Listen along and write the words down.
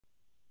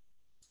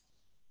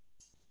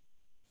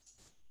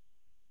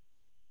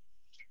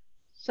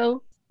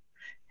So,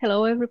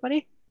 hello everybody.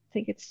 I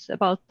think it's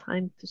about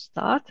time to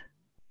start.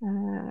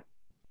 I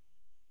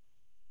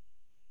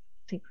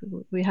think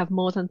we have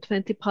more than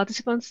 20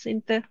 participants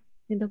in the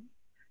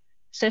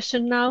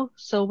session now.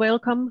 So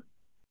welcome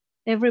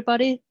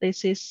everybody.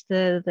 This is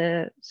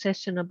the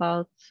session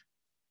about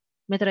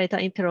metadata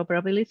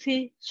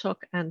interoperability,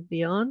 SHOC and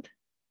beyond.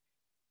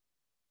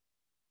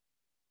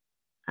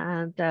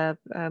 And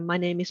my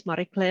name is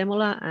Mari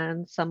Kleemola,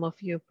 and some of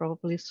you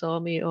probably saw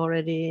me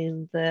already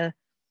in the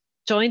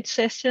joint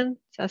session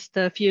just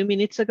a few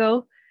minutes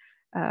ago.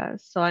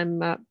 So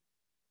I'm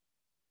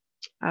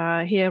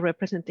here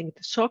representing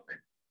the SHOC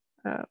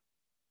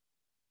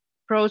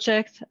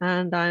project,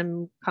 and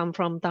I'm come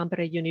from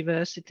Tampere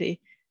University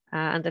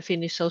and the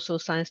Finnish Social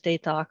Science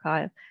Data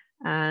Archive,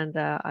 and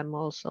I'm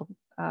also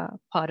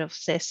part of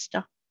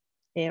SESTA,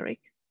 Eric.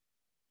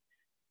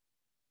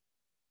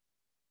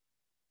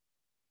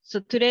 So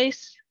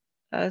today's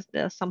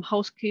there are some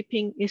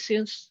housekeeping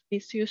issues.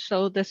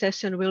 So the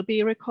session will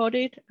be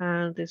recorded,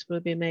 and this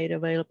will be made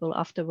available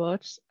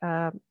afterwards.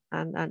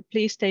 And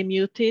please stay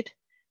muted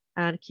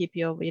and keep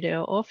your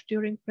video off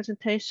during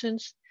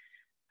presentations.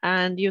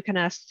 And you can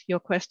ask your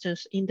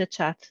questions in the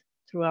chat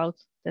throughout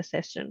the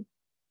session.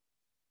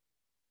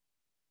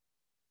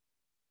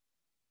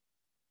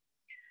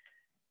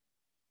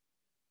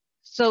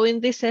 So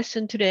in this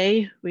session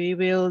today, we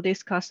will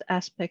discuss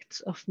aspects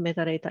of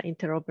metadata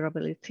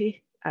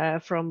interoperability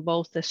from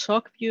both the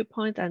SHOC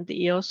viewpoint and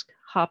the EOSC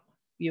hub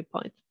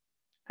viewpoint.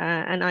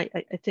 And I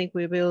think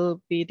we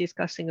will be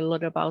discussing a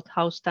lot about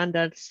how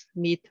standards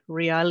meet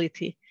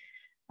reality.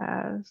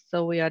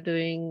 So we are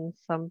doing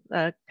some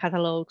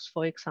catalogs,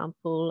 for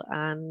example,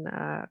 and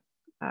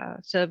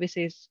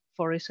services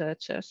for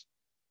researchers.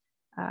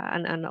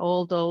 And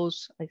all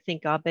those, I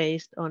think, are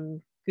based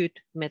on good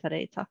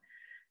metadata.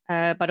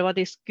 But what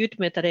is good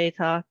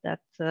metadata,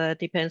 that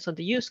depends on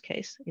the use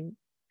case.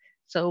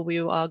 So we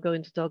are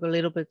going to talk a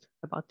little bit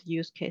about the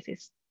use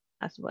cases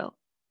as well.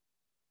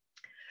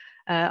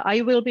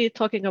 I will be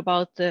talking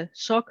about the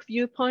SHOC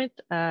viewpoint,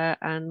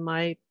 and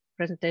my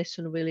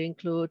presentation will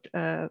include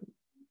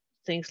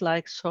things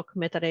like SHOC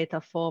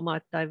metadata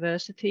format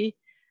diversity,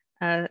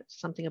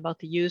 something about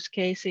the use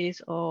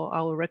cases or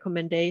our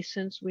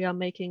recommendations we are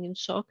making in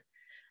SHOC.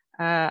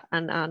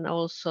 And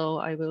also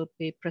I will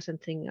be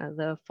presenting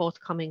the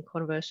forthcoming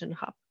conversion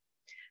hub.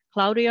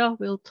 Claudia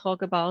will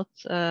talk about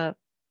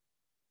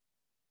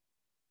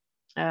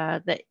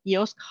the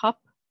EOSC hub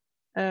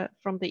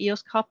from the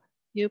EOSC hub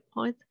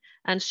viewpoint,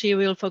 and she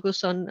will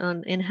focus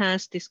on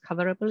enhanced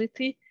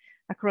discoverability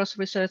across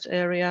research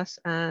areas,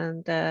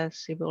 and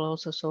she will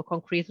also show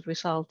concrete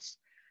results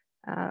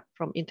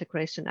from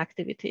integration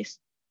activities,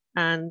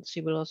 and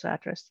she will also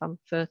address some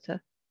further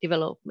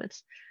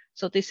developments.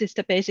 So this is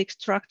the basic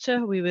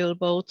structure. We will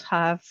both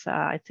have,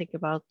 I think,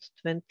 about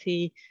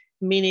 20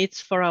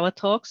 minutes for our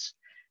talks,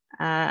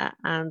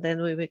 and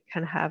then we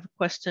can have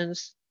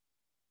questions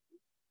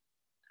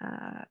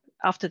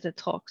after the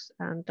talks,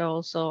 and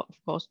also, of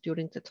course,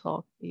 during the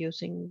talk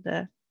using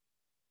the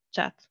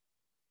chat.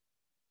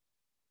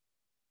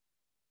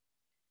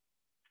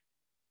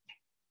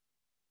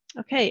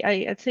 Okay,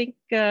 I think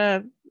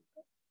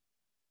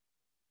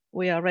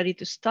we are ready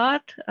to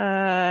start,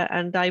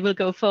 and I will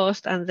go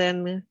first, and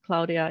then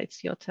Claudia,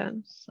 it's your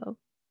turn. So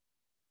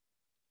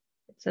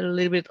it's a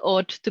little bit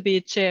odd to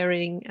be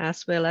chairing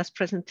as well as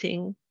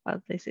presenting,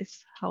 but this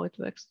is how it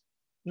works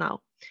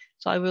now.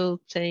 So I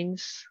will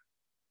change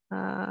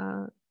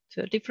to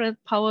a different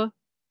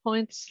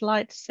PowerPoint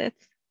slide set,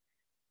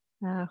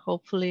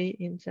 hopefully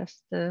in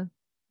just a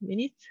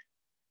minute.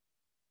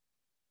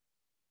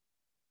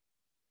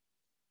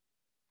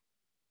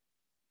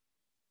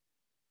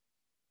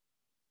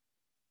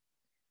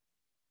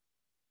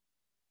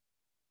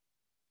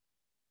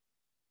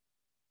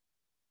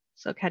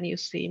 So can you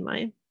see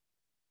my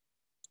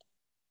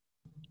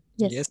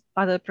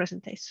other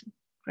presentation?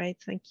 Great,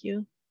 thank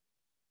you.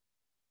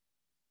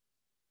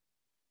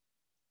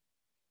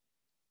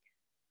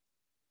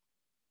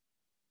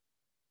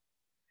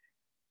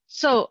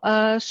 So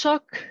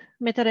SHOC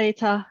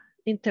metadata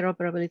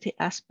interoperability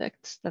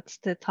aspects, that's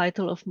the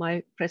title of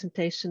my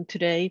presentation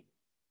today.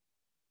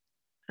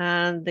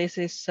 And this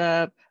is,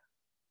 I'm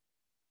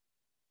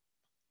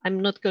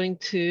not going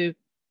to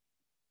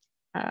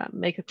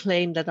make a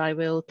claim that I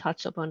will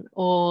touch upon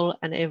all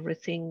and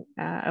everything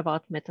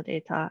about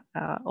metadata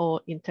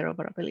or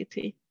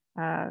interoperability.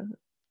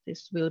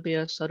 This will be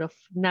a sort of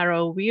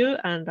narrow view,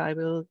 and I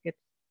will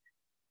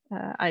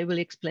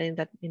explain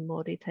that in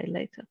more detail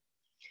later.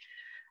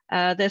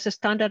 There's a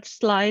standard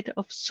slide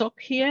of SHOC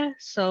here,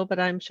 but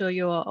I'm sure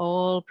you are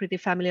all pretty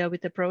familiar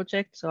with the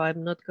project, so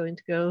I'm not going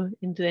to go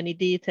into any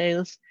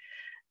details.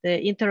 The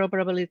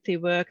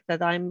interoperability work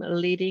that I'm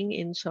leading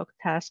in SHOC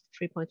Task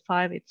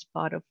 3.5, it's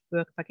part of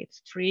work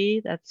package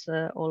 3. That's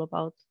all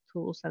about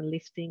tools and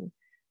lifting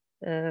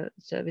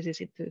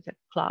services into the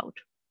cloud.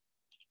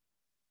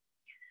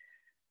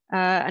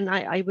 And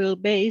I will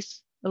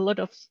base a lot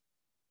of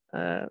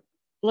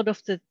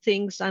the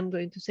things I'm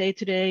going to say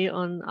today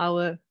on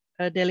our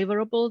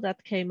deliverable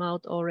that came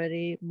out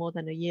already more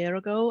than a year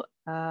ago,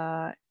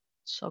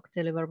 SHOC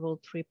deliverable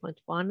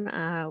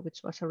 3.1,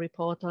 which was a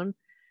report on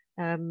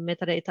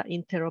metadata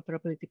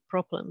interoperability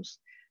problems.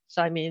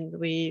 So I mean,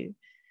 we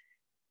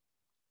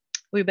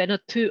were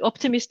not too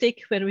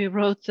optimistic when we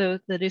wrote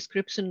the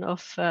description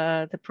of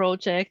the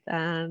project,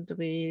 and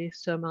we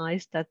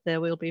surmised that there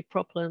will be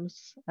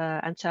problems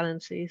and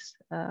challenges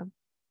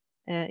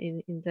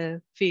in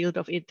the field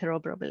of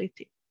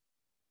interoperability.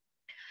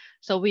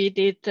 So we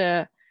did,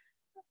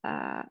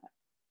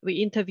 we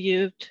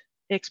interviewed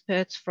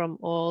experts from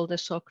all the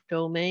SHOC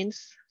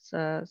domains,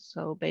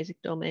 so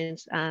basic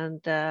domains, and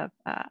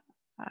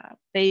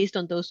based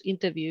on those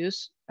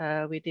interviews,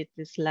 we did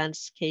this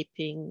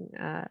landscaping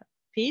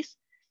piece.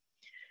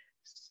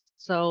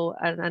 So,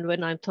 and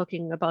when I'm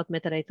talking about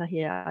metadata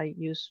here, I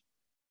use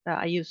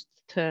the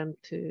term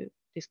to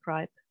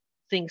describe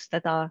things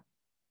that are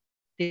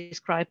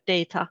describe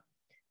data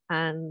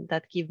and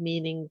that give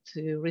meaning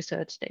to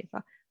research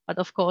data. But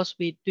of course,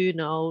 we do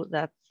know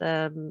that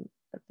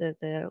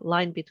the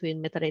line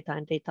between metadata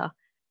and data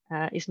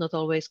is not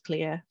always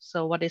clear.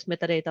 So what is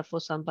metadata for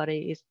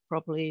somebody is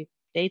probably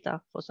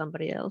data for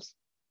somebody else.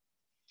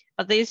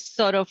 But this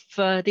sort of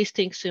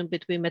distinction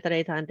between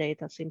metadata and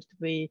data seems to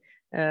be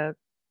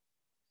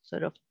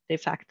sort of de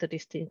facto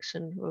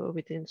distinction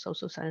within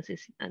social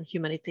sciences and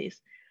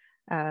humanities,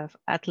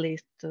 at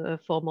least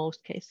for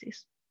most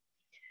cases.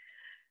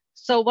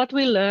 So what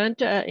we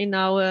learned in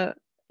our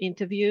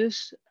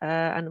interviews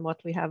and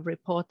what we have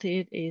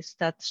reported is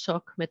that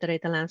SHOC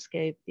metadata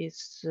landscape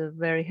is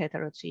very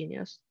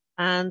heterogeneous,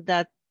 and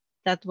that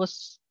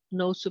was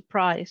no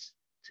surprise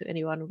to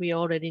anyone. We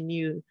already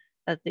knew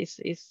that this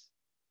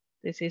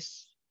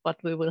is what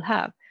we will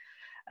have.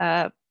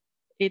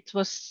 It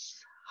was,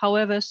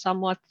 however,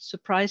 somewhat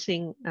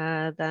surprising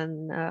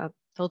than a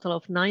total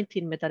of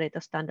 19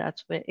 metadata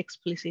standards were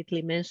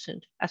explicitly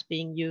mentioned as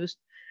being used.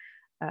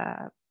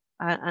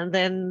 And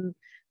then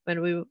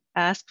when we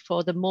asked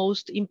for the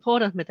most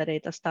important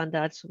metadata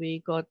standards,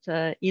 we got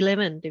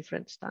 11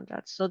 different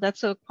standards. So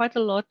that's quite a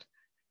lot,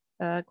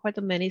 quite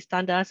a many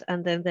standards.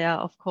 And then there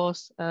are, of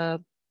course,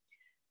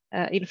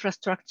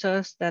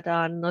 infrastructures that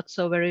are not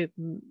so very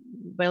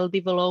well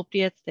developed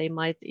yet. They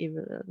might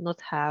even not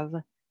have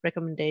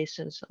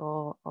recommendations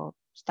or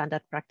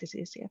standard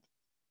practices yet.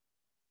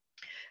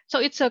 So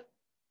it's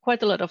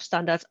quite a lot of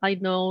standards. I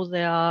know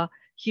there are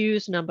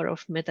huge number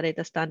of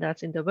metadata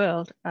standards in the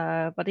world,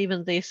 but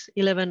even this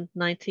 11,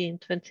 19,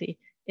 20,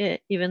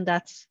 even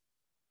that's,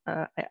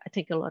 I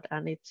think, a lot,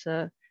 and it's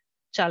a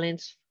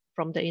challenge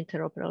from the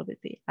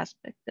interoperability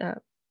aspect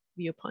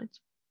viewpoint.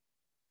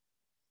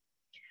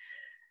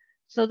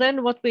 So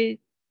then what we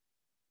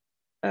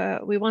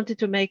wanted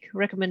to make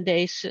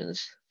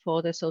recommendations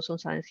for the social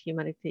science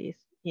humanities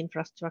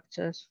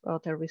infrastructures for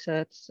the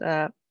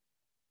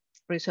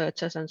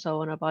researchers and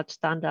so on about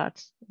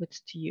standards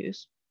which to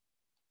use.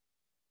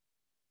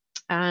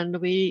 And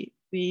we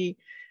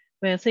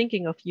were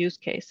thinking of use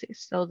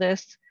cases. So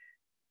there's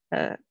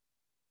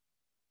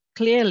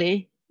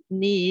clearly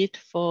need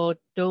for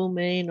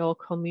domain or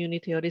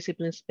community or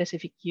discipline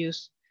specific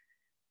use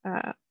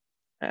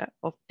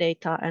of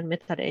data and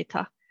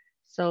metadata.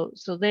 So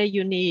there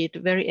you need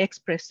very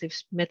expressive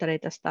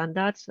metadata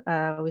standards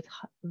with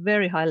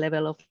very high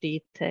level of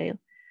detail.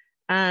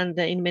 And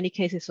in many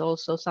cases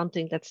also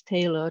something that's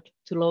tailored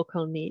to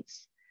local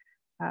needs.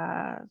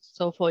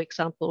 So for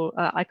example,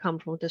 I come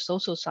from the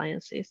social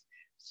sciences.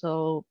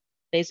 So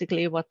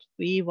basically what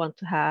we want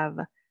to have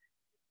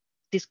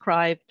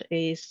described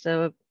is,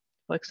 for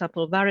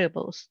example,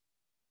 variables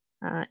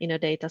in a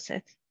data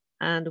set.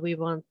 And we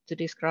want to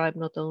describe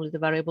not only the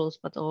variables,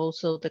 but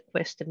also the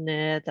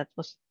questionnaire that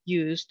was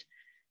used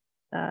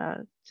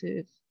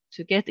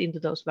to get into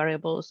those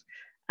variables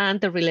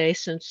and the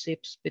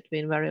relationships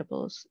between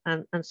variables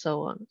and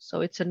so on.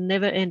 So it's a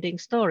never ending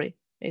story,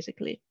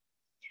 basically.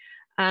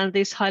 And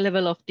this high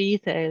level of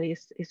detail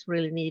is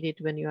really needed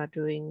when you are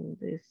doing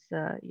this,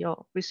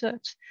 your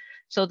research.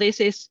 So this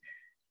is,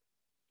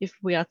 if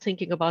we are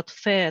thinking about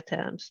FAIR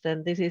terms,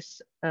 then this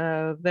is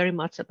very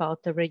much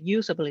about the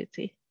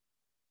reusability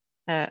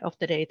of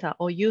the data,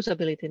 or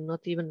usability,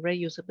 not even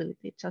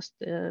reusability, just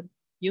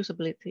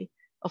usability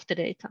of the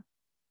data.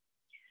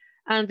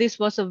 And this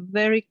was a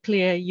very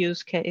clear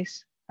use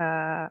case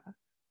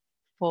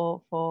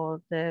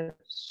for the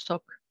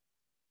SHOC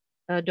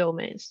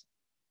domains.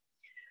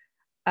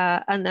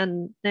 And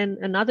then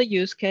another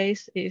use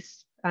case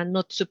is, and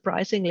not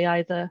surprisingly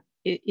either,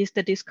 is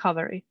the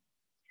discovery.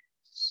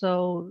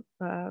 So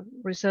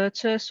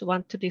researchers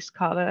want to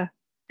discover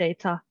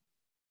data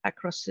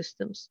across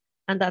systems,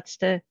 and that's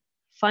the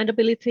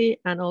findability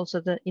and also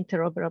the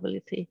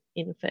interoperability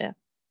in FAIR.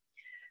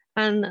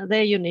 And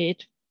there you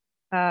need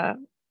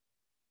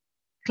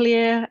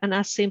clear and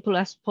as simple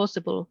as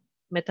possible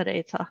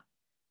metadata,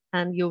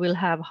 and you will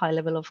have high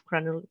level of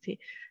granularity.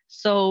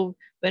 So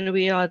when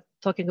we are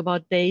talking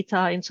about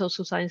data in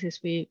social sciences,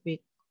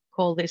 we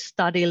call this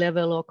study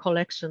level or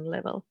collection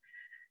level.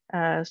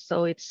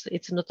 So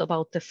it's not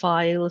about the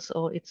files,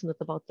 or it's not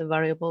about the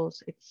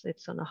variables,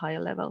 it's on a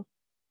higher level.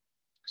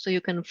 So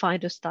you can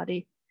find a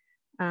study,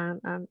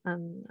 and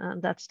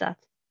that's that.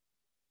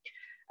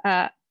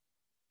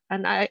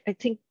 And I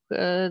think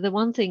the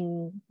one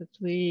thing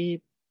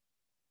that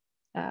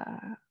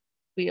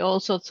we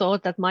also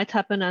thought that might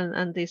happen,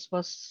 and this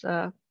was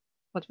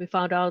what we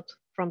found out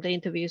from the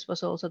interviews,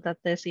 was also that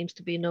there seems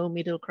to be no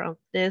middle ground.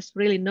 There's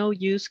really no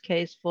use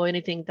case for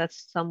anything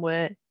that's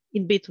somewhere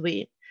in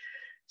between.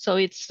 So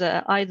it's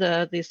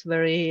either this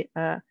very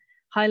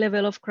high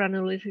level of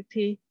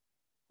granularity,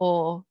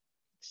 or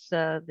it's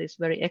this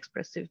very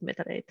expressive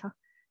metadata.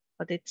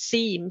 But it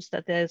seems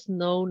that there's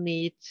no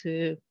need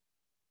to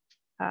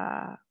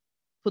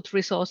put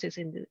resources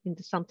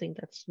into something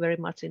that's very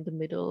much in the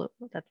middle,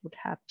 that would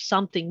have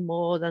something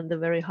more than the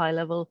very high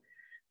level,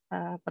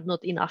 but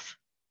not enough.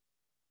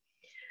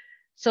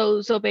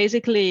 So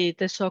basically,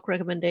 the SHOC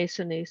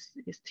recommendation is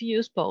to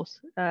use both.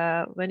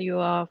 When you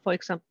are, for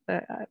example,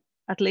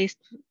 at least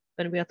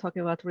when we are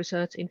talking about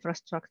research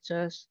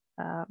infrastructures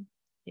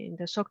in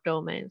the SHOC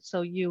domain,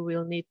 so you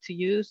will need to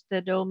use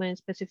the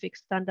domain-specific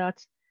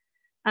standards,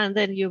 and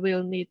then you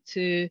will need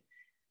to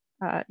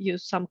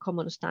use some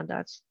common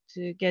standards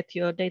to get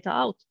your data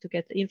out, to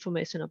get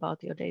information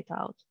about your data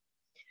out.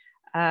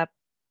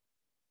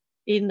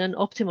 In an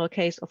optimal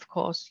case, of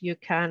course, you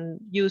can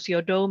use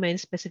your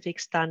domain-specific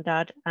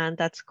standard, and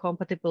that's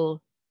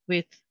compatible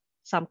with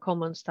some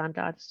common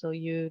standards, so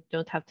you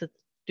don't have to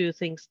do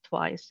things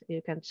twice.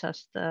 You can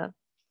just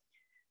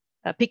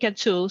pick and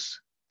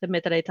choose the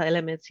metadata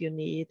elements you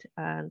need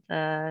and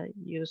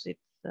use it,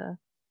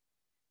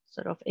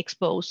 sort of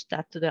expose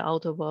that to the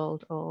outer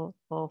world, or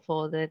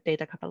for the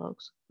data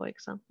catalogs, for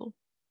example.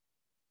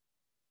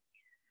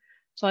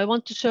 So I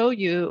want to show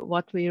you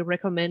what we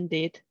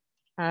recommended,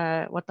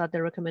 what are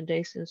the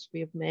recommendations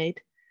we've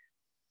made.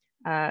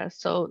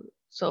 So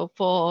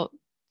for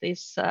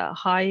this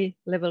high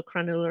level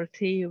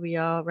granularity, we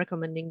are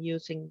recommending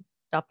using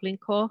Dublin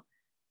Core,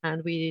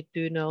 and we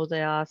do know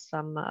there are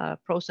some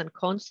pros and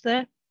cons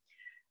there.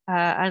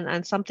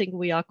 And something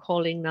we are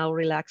calling now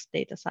relaxed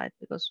data site,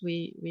 because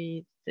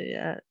many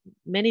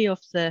of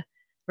the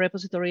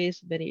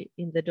repositories, many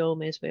in the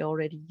domains, were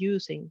already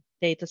using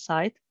data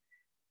site,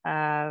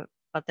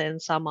 but then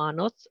some are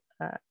not.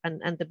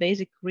 And the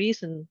basic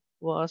reason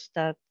was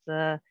that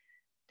the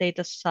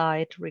data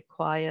site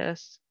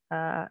requires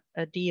a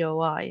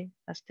DOI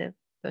as the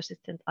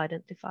persistent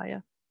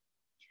identifier.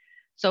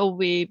 So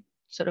we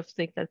sort of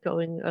think that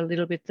going a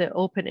little bit the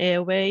open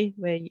air way,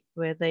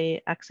 where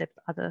they accept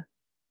other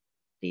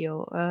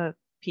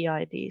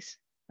PIDs,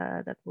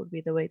 that would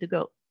be the way to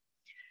go.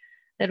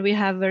 Then we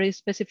have very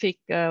specific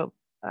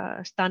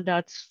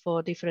standards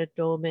for different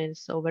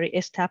domains, so very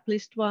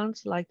established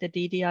ones like the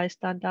DDI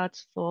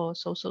standards for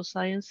social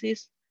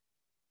sciences.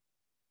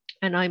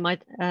 And I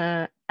might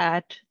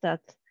add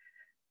that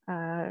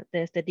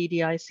there's the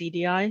DDI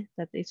CDI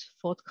that is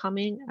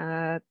forthcoming.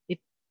 It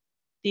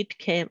did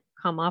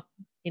come up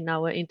in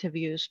our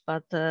interviews,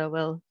 but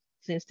well,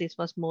 since this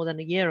was more than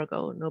a year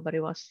ago,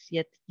 nobody was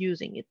yet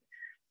using it.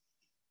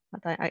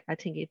 But I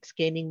think it's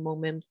gaining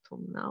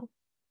momentum now.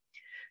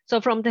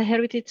 So from the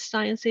heritage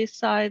sciences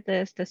side,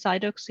 there's the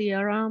SciDoc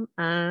CRM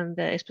and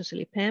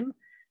especially PEM.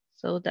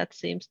 So that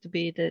seems to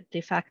be the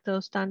de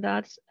facto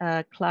standards.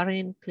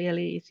 Clarin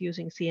clearly is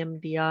using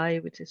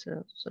CMDI, which is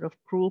a sort of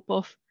group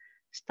of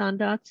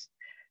standards.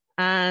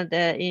 And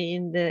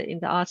in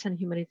the arts and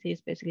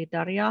humanities, basically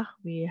DARIA,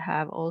 we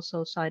have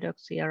also SciDoc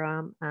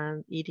CRM,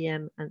 and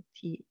EDM and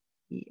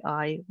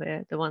TEI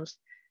were the ones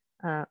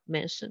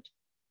mentioned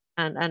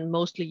and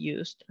mostly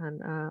used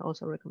and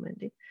also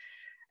recommended.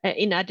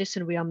 In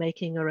addition, we are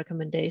making a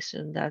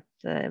recommendation that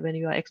when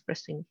you are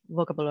expressing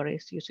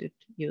vocabularies, you should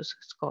use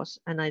SCOS.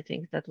 And I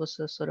think that was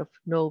a sort of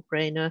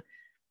no-brainer.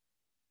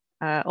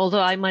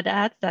 Although I might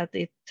add that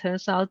it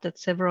turns out that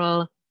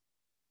several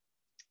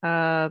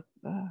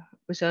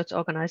research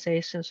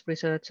organizations,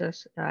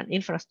 researchers, and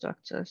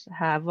infrastructures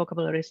have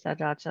vocabularies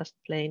that are just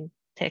plain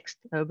text,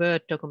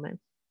 Word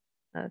documents,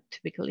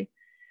 typically.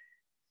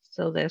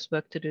 So there's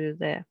work to do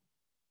there.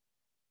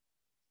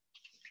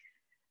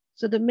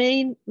 So the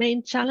main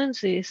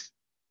challenge is,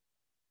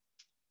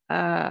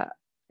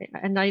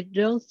 and I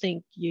don't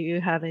think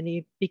you have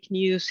any big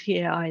news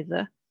here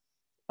either,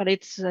 but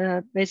it's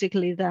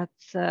basically that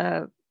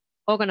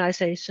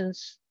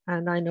organizations,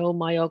 and I know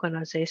my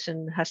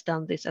organization has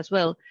done this as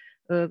well,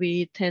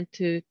 we tend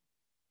to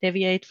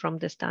deviate from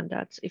the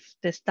standards. If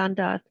the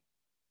standard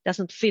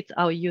doesn't fit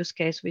our use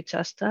case, we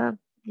just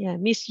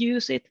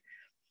misuse it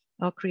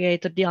or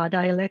create a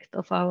dialect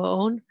of our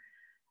own.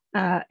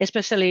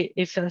 Especially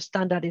if a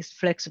standard is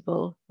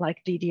flexible,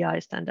 like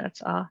DDI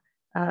standards are,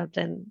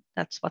 then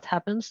that's what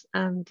happens.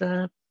 And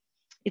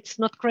it's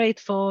not great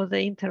for the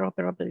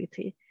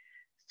interoperability.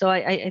 So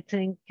I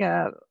think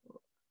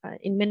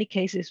in many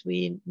cases,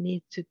 we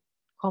need to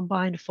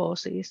combine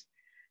forces.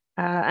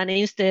 And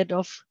instead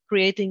of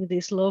creating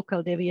these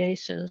local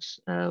deviations,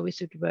 we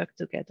should work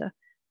together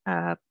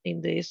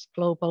in these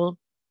global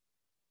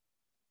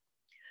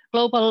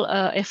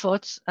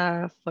efforts,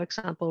 for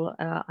example,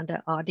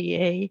 under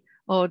RDA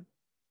or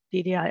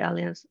DDI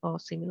Alliance or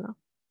similar.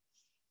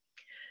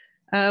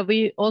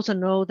 We also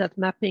know that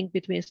mapping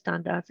between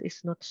standards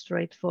is not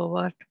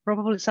straightforward.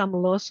 Probably some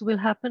loss will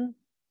happen,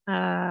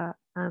 and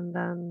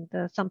then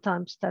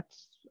sometimes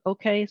that's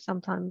okay,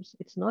 sometimes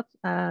it's not.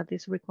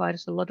 This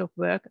requires a lot of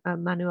work,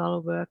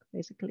 manual work,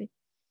 basically.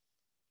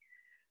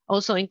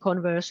 Also in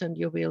conversion,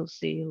 you will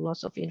see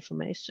lots of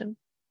information.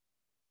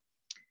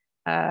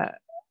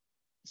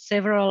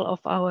 Several of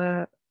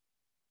our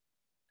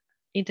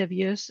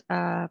interviews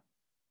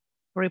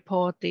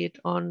reported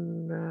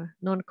on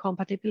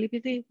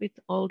non-compatibility with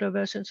older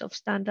versions of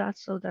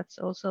standards, so that's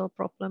also a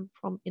problem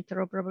from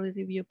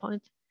interoperability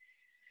viewpoint.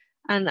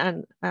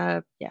 And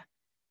yeah,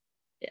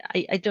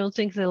 I don't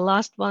think the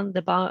last one,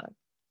 the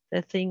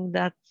thing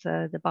that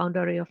the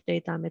boundary of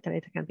data and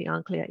metadata can be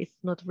unclear, it's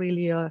not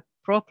really a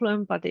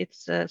problem, but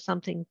it's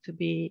something to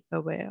be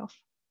aware of.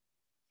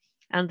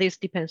 And this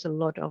depends a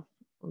lot on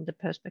the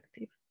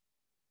perspective.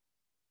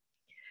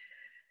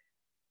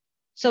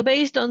 So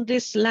based on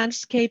this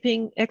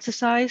landscaping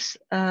exercise,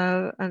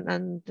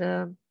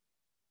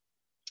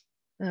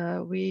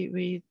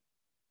 we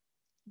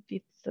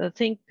did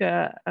think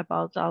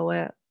about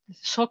our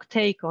SHOC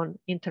take on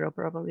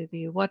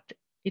interoperability, what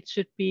it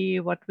should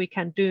be, what we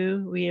can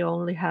do. We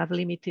only have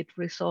limited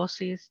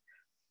resources.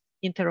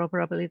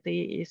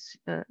 Interoperability is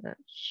a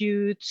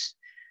huge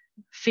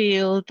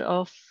field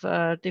of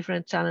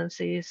different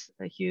challenges,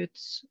 a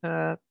huge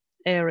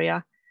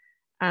area,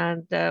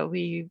 and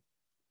we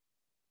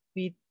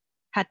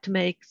had to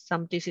make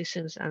some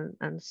decisions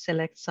and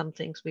select some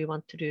things we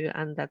want to do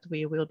and that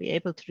we will be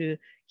able to do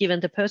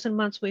given the person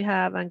months we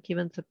have and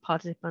given the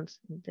participants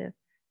in the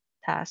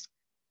task.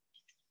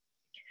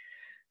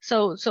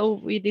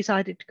 So we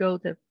decided to go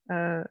take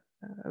a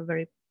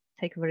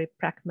very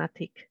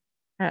pragmatic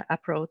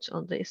approach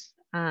on this,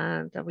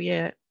 and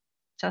we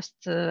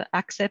just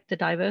accept the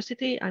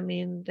diversity. I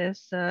mean,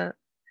 there's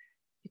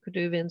you could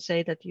even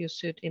say that you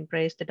should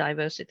embrace the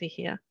diversity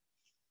here.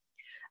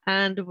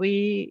 And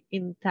we,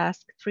 in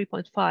task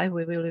 3.5,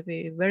 we will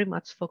be very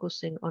much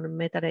focusing on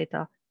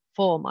metadata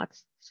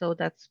formats. So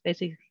that's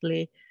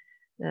basically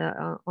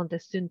on the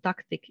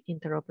syntactic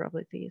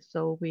interoperability.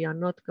 So we are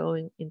not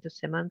going into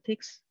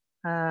semantics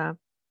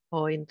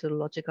or into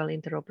logical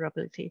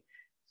interoperability.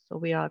 So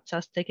we are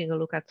just taking a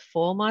look at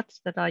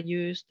formats that are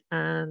used,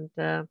 and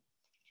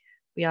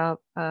we are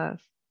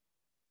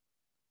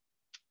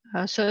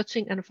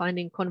searching and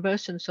finding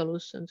conversion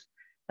solutions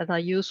that are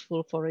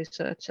useful for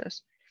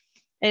researchers,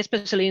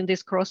 especially in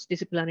this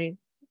cross-disciplinary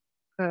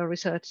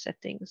research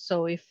setting.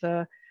 So if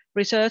a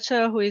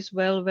researcher who is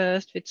well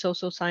versed with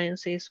social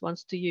sciences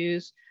wants to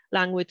use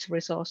language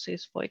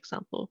resources, for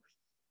example,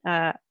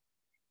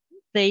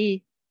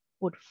 they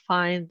would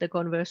find the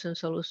conversion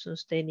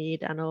solutions they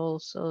need and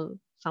also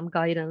some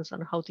guidance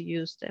on how to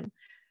use them.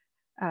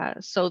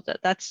 So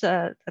that's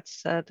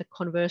the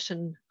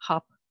conversion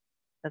hub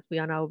that we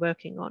are now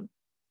working on.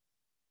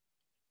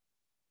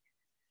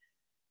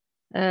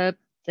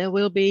 There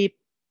will be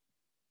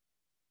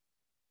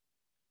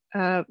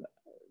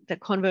the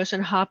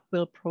conversion hub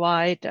will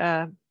provide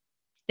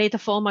data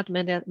format,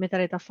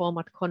 metadata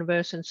format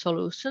conversion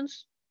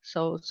solutions.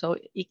 So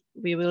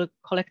we will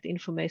collect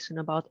information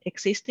about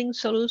existing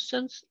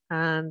solutions,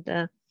 and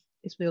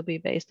this will be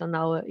based on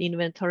our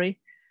inventory.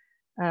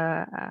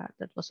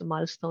 That was a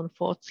milestone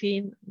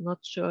 14. Not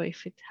sure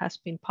if it has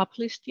been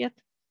published yet.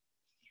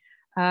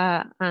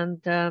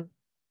 There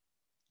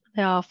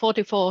are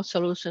 44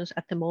 solutions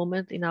at the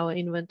moment in our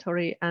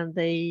inventory, and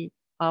they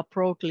are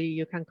broadly,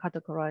 you can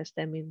categorize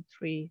them in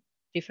 3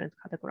 different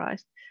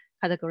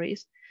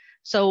categories.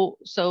 So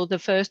the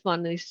first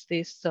one is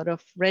this sort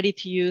of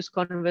ready-to-use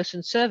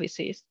conversion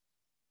services,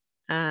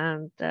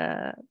 and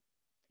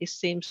it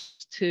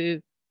seems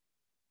to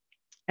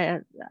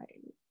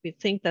we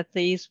think that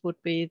these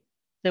would be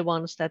the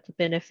ones that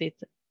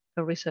benefit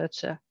a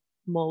researcher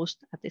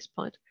most at this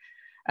point.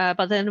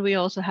 But then we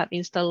also have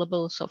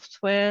installable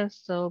software,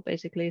 so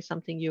basically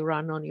something you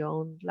run on your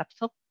own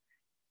laptop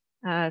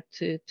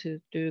to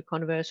do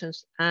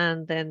conversions,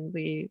 and then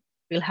we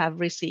will have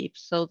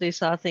receipts. So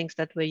these are things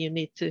that where you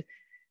need to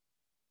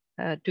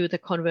do the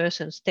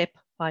conversion step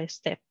by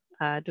step,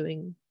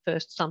 doing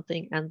first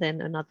something and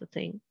then another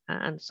thing,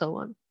 and so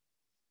on.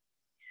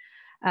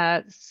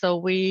 So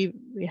we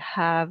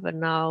have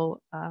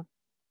now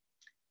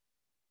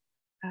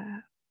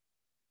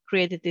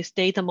created this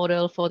data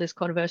model for this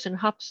conversion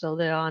hub. So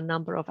there are a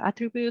number of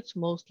attributes,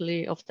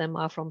 mostly of them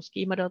are from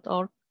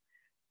schema.org,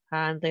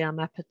 and they are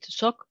mapped to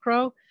SHOC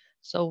Pro.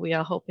 So we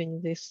are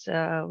hoping this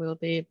will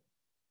be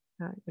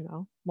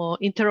more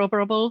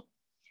interoperable.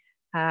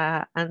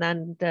 And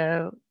then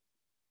the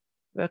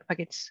work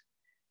package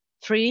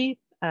 3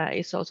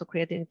 is also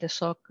creating the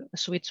SHOC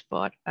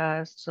switchboard.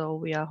 So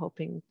we are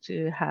hoping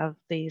to have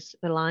these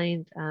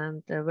aligned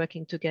and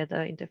working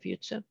together in the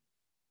future.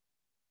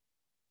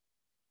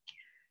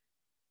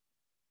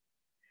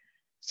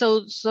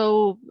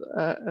 So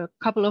a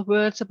couple of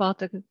words about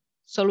the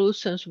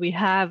solutions we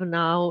have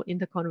now in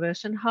the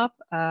conversion hub,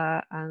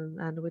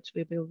 and which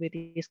we will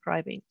be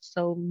describing.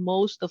 So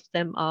most of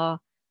them are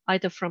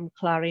either from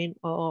Clarin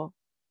or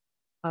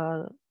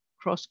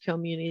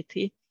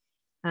cross-community,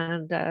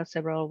 and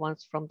several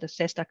ones from the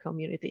SESTA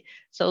community.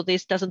 So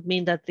this doesn't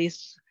mean that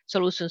these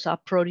solutions are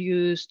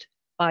produced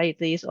by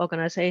these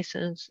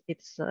organizations.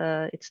 It's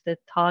the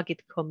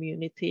target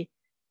community,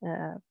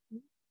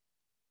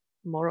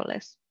 more or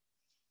less.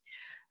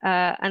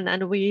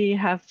 And we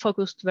have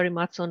focused very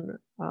much on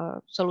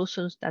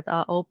solutions that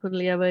are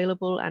openly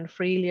available and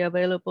freely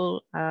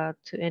available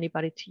to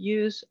anybody to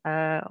use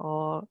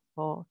or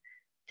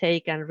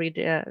take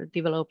and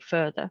develop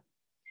further.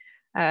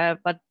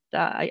 But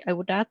I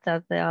would add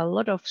that there are a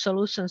lot of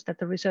solutions that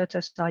the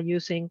researchers are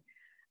using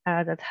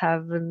that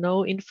have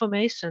no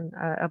information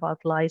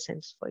about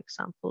license, for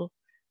example.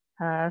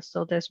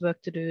 So there's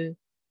work to do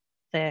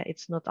there.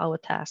 It's not our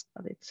task,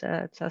 but it's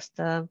just,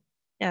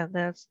 yeah,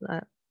 there's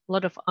a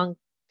lot of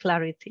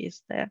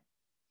unclarities there.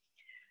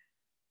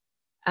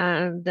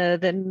 And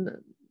then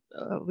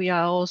we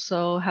are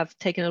also have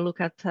taken a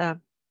look at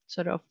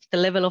sort of the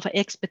level of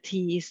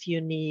expertise you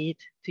need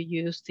to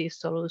use these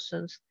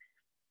solutions.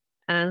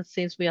 And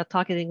since we are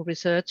targeting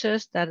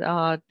researchers that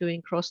are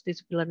doing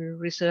cross-disciplinary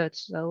research,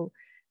 so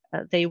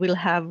they will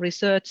have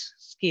research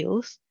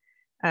skills,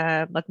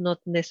 but not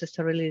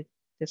necessarily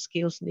the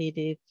skills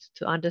needed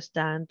to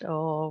understand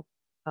or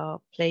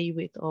play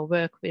with or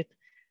work with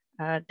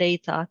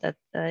data that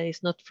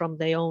is not from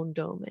their own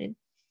domain.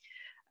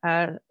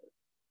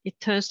 It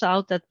turns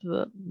out that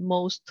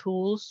most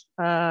tools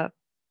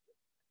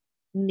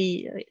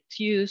need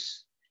to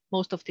use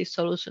most of these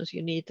solutions.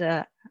 You need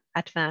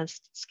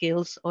advanced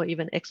skills or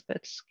even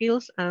expert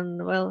skills,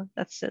 and well,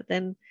 that's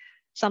then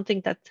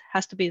something that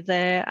has to be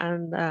there.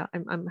 And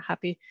I'm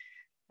happy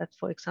that,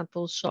 for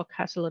example, SHOC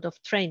has a lot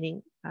of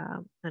training,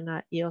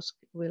 and EOSC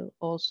will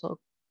also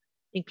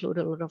include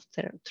a lot of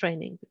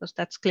training, because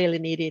that's clearly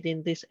needed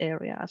in this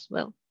area as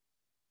well.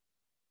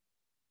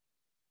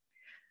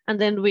 And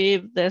then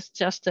there's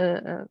just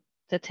the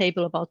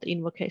table about the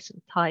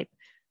invocation type.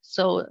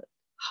 So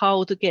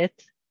how to get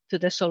to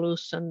the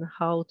solution,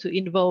 how to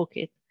invoke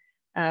it.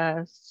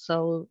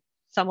 So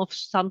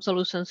some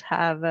solutions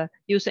have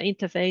user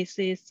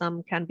interfaces,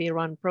 some can be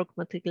run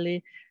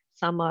programmatically,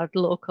 some are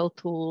local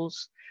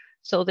tools.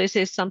 So this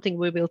is something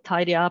we will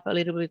tidy up a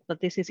little bit, but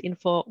this is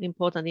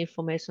important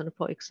information,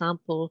 for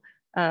example,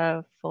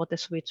 for the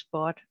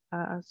switchboard.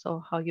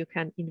 So how you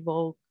can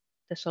invoke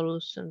the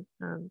solution,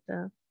 and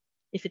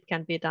if it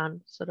can be done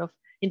sort of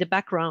in the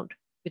background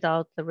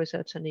without the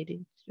researcher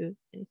needing to do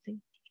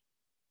anything.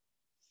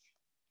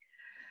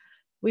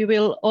 We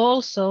will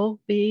also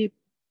be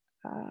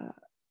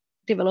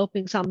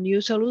developing some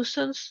new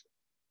solutions.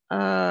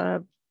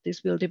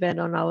 This will depend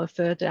on our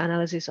further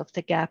analysis of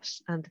the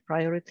gaps and the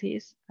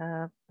priorities,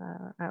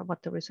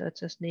 what the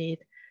researchers need,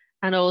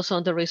 and also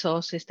on the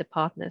resources the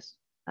partners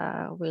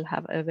will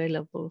have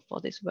available for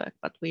this work.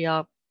 But we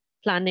are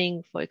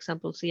planning, for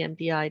example,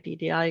 CMDI,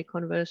 DDI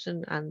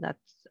conversion, and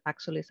that's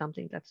actually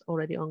something that's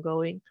already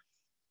ongoing.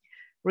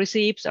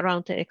 Receipts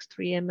around the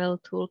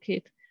X3ML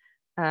toolkit,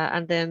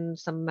 and then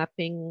some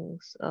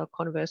mappings,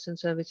 conversion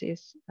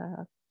services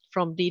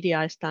from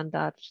DDI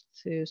standards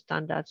to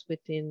standards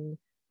within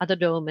other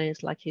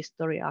domains like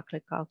history,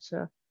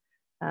 agriculture,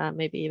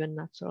 maybe even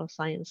natural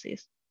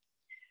sciences.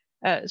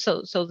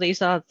 So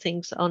these are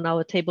things on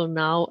our table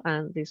now,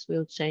 and this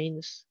will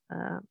change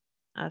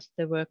as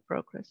the work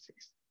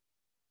progresses.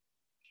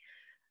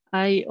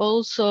 I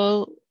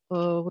also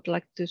would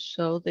like to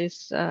show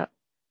this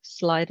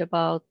slide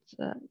about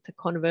the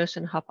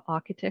conversion hub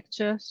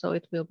architecture. So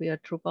it will be a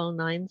Drupal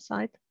 9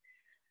 site.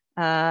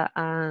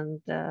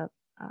 And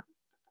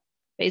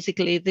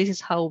basically, this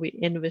is how we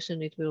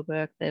envision it will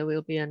work. There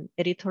will be an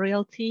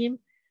editorial team.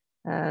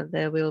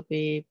 There will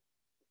be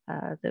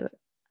the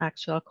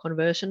actual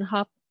conversion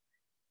hub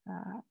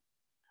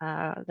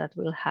that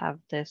will have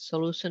the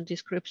solution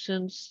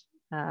descriptions,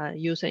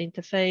 user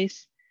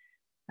interface,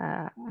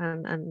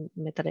 and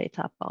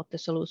metadata about the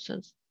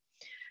solutions.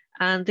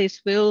 And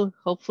this will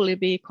hopefully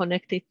be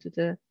connected to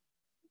the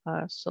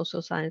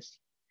social science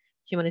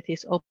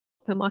humanities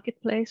open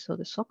marketplace, or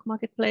the SHOC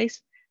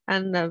marketplace,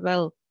 and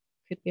well,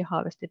 could be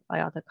harvested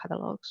by other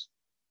catalogs.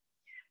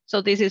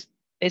 So this is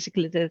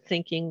basically the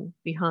thinking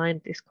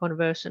behind this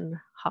conversion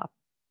hub.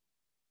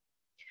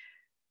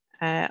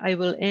 I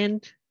will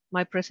end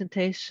my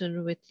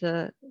presentation with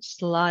a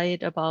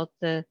slide about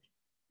the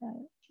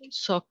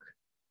SHOC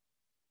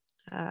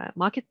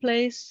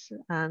marketplace,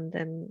 and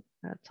then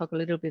talk a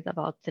little bit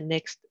about the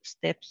next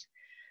steps.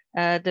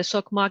 The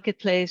SHOC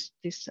marketplace,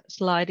 this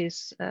slide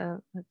is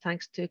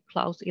thanks to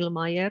Klaus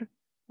Illmeyer,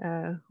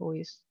 who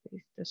is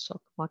the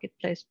SHOC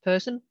marketplace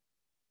person.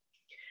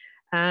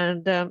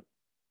 And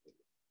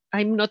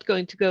I'm not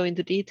going to go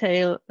into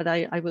detail, but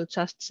I will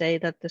just say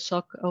that the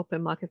SHOC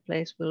open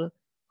marketplace will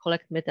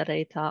collect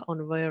metadata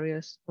on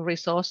various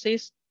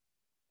resources,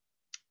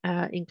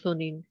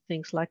 including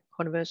things like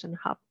conversion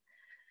hub.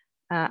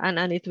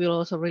 And it will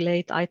also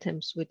relate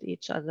items with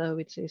each other,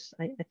 which is,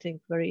 I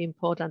think, very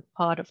important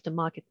part of the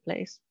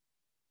marketplace.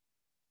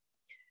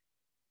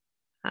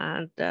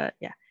 And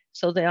yeah,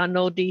 So there are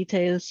no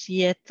details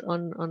yet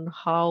on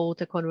how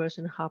the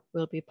conversion hub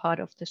will be part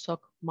of the SHOC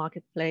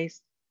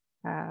marketplace.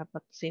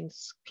 But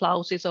since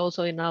Klaus is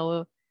also in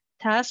our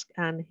task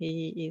and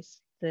he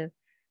is the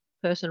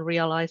person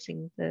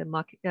realizing the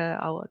market,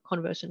 our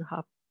conversion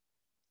hub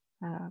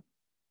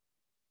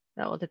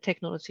or the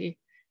technology,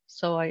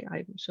 so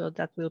I'm sure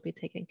that will be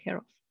taken care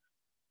of.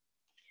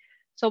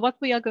 So what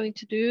we are going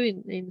to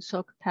do in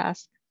SHOC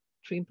task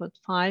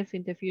 3.5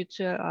 in the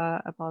future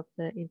about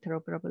the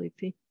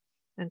interoperability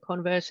and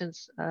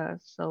conversions.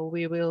 So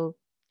we will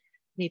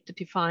need to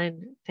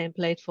define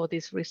template for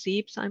these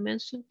receipts I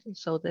mentioned. And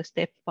so the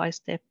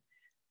step-by-step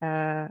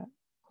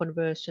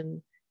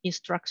conversion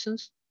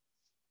instructions.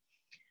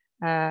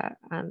 And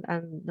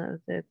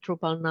the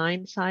Drupal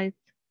 9 site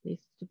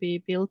needs to be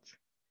built.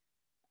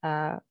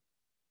 Then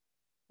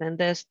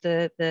there's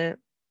the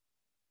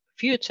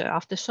future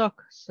after SHOC.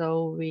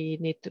 So we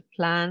need to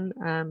plan,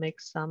 make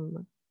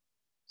some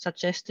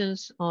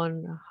suggestions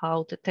on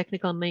how the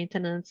technical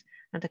maintenance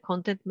and the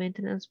content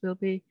maintenance will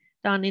be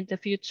done in the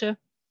future.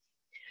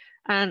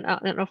 And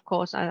of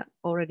course, I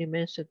already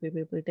mentioned we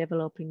will be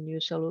developing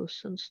new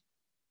solutions.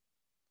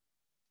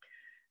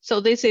 So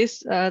this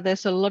is,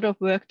 there's a lot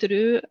of work to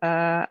do,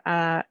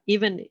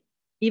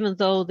 even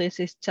though this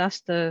is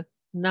just a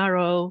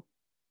narrow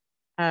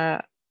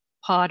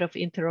part of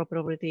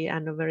interoperability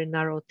and a very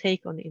narrow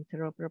take on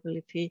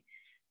interoperability.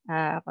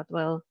 But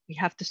well, we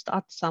have to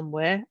start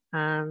somewhere,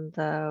 and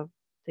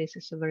this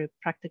is a very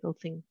practical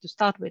thing to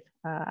start with.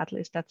 At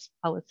least that's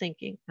our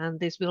thinking. And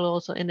this will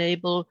also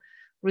enable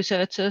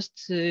researchers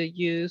to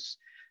use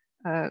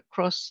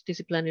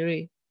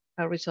cross-disciplinary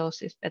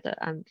resources better.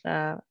 And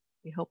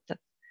we hope that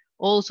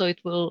also it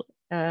will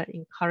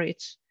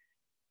encourage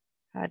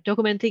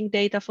documenting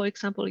data, for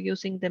example,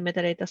 using the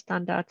metadata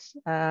standards,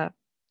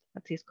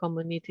 these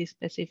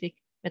community-specific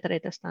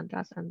metadata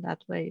standards, and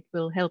that way it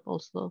will help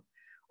also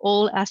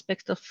all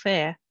aspects of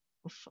FAIR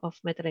of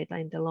metadata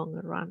in the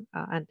longer run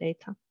and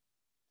data.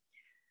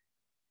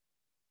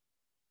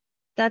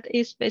 That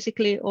is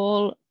basically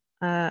all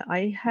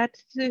I had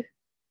to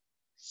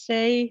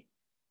say.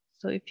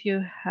 So if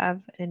you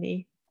have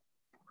any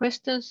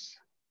questions,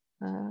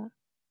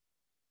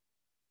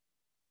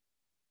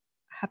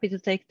 happy to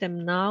take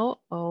them now,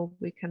 or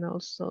we can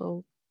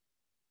also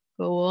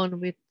go on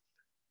with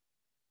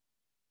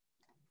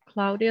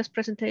Claudia's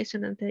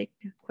presentation and take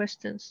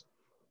questions.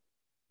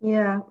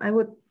 Yeah, I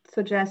would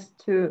suggest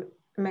to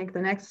make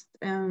the next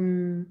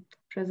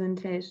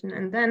presentation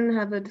and then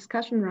have a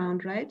discussion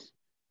round, right?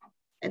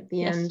 At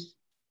the end.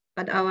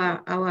 But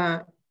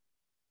our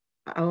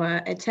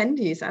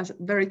attendees are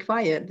very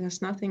quiet.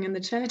 There's nothing in the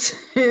chat.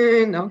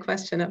 No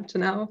question up to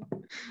now.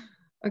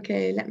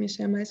 Okay, let me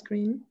share my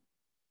screen.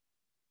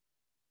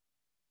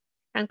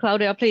 And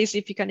Claudia, please,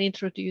 if you can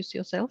introduce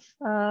yourself.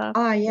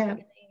 Yeah.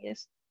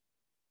 Yes.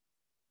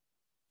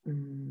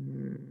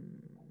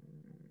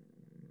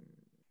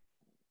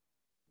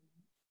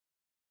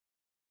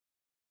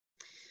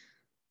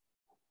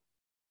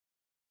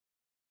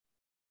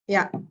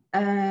 Yeah,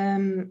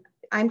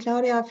 I'm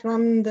Claudia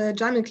from the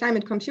German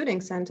Climate Computing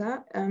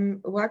Center,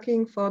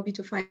 working for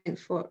B2Find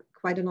for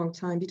quite a long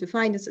time.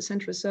 B2Find is the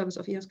central service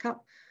of EOSC.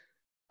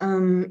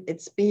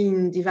 It's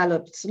been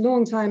developed a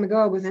long time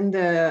ago within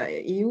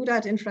the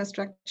EUDAT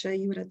infrastructure,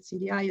 EUDAT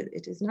CDI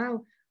it is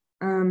now,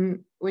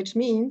 which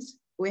means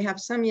we have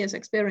some years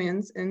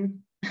experience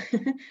in,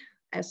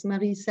 as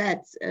Marie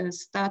said,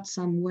 start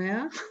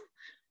somewhere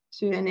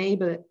to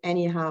enable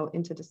anyhow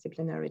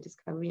interdisciplinary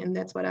discovery. And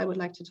that's what I would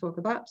like to talk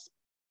about.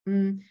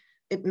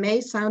 It may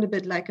sound a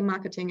bit like a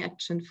marketing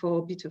action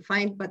for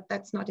B2Find, but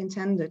that's not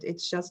intended.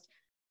 It's just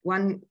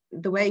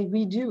the way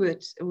we do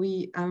it,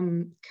 we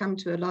come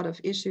to a lot of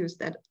issues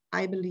that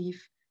I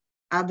believe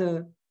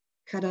other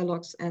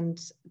catalogs and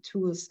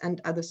tools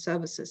and other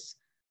services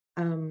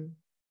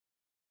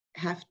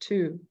have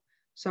too.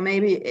 So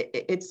maybe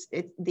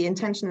the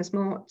intention is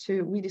more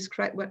we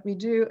describe what we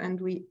do and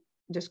we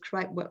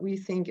describe what we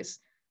think is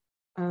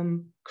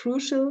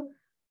crucial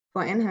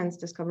for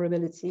enhanced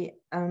discoverability,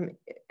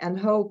 and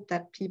hope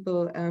that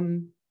people,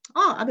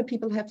 other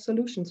people have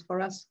solutions for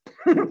us.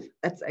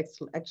 That's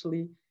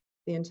actually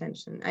the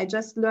intention. I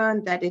just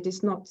learned that it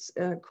is not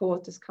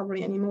called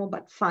discovery anymore,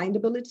 but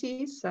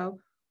findability. So,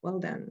 well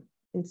then,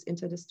 it's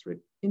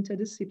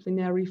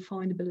interdisciplinary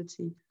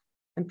findability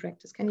and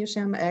practice. Can you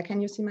share?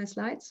 Can you see my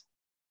slides?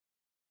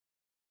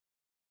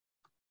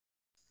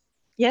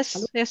 Yes.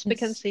 Hello? Yes, we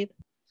can see it.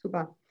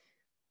 Super.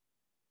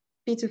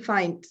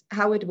 B2Find,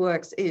 how it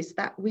works is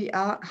that we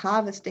are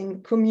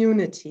harvesting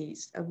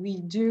communities.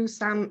 We do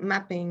some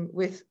mapping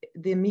with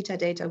the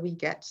metadata we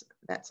get.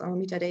 That's our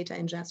metadata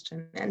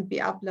ingestion. And we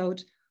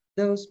upload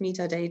those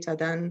metadata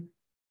then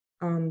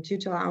due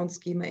to our own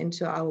schema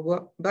into our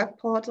work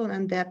portal,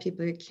 and there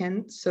people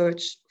can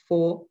search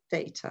for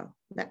data.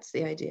 That's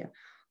the idea.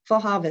 For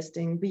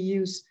harvesting, we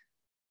use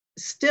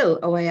still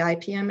OAI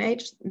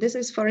PMH. This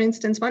is, for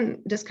instance,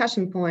 one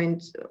discussion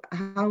point.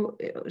 How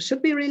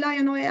should we rely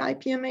on OAI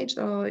PMH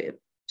or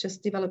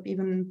just develop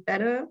even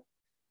better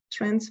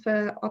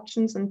transfer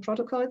options and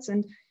protocols?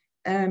 And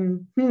I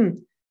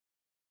mean,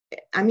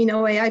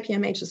 OAI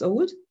PMH is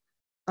old,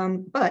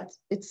 but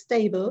it's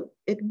stable,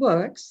 it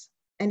works,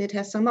 and it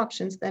has some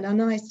options that are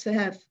nice to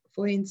have.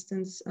 For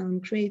instance,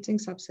 creating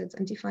subsets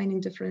and defining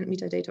different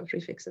metadata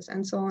prefixes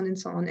and so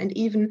on, and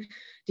even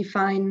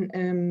define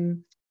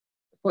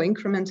for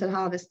incremental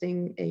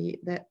harvesting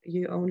that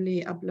you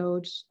only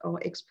upload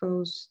or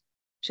expose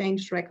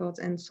changed records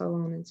and so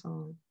on and so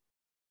on.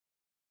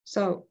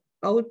 So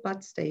old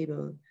but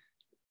stable.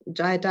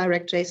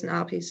 Direct JSON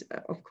APIs,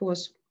 of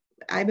course,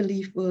 I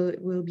believe will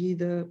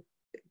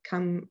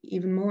come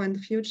even more in the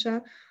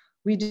future.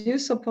 We do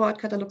support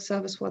catalog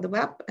service for the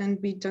web, and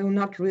we do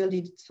not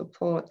really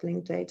support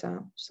linked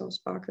data, so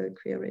Sparkle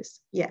queries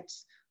yet.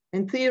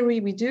 In theory,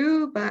 we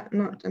do, but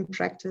not in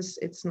practice.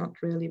 It's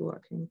not really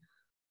working.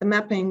 The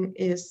mapping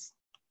is,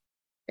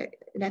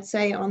 let's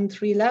say, on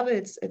 3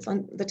 levels. It's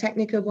on the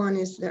technical one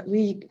is that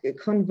we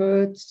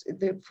convert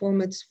the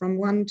formats from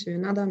one to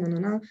another.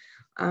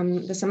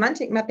 The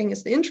semantic mapping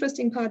is the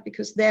interesting part,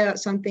 because there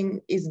something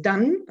is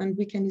done and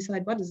we can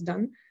decide what is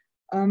done.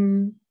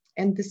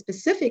 And the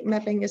specific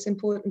mapping is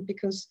important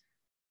because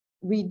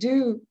we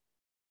do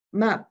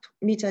map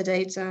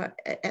metadata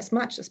as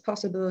much as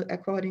possible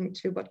according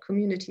to what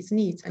communities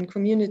need. And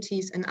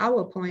communities, in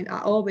our point,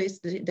 are always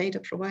the data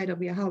provider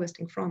we are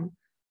harvesting from.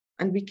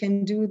 And we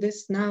can do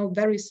this now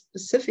very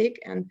specific.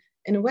 And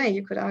in a way,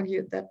 you could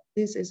argue that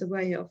this is a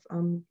way of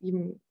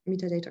even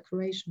metadata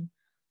curation.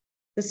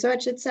 The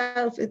search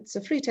itself, it's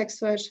a free text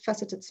search,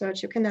 faceted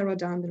search. You can narrow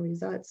down the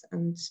results.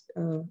 And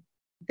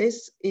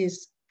this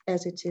is,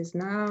 as it is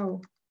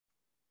now,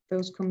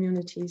 those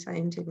communities are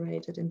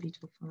integrated in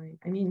B2Find.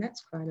 I mean,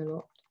 that's quite a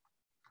lot.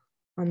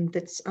 And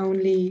that's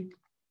only,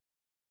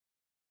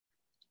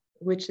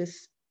 which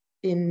is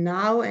in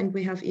now, and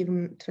we have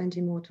even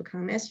 20 more to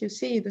come. As you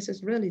see, this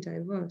is really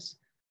diverse.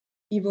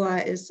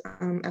 EVOA is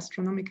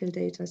astronomical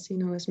data,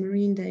 CINO is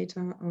marine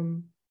data,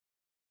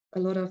 a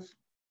lot of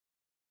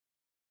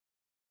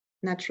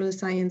natural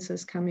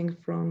sciences coming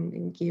from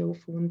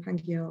Geophone,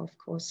 Pangea, of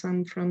course,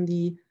 some from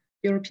the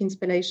European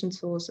spallation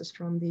sources,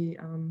 from the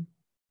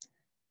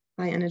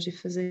high energy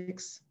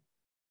physics.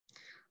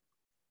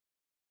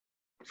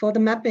 For the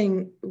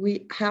mapping, we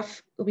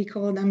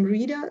call them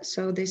reader.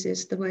 So this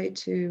is the way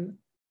to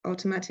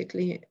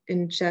automatically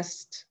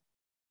ingest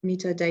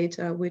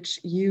metadata which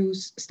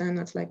use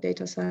standards like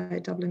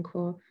DataCite, Dublin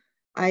Core.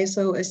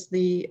 ISO is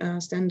the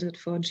standard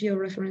for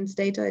georeference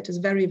data. It is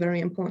very, very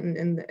important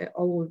in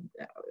the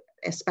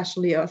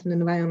especially earth and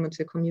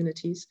environmental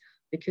communities,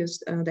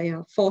 because they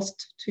are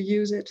forced to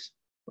use it,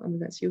 whether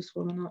that's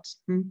useful or not.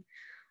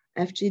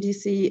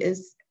 FGDC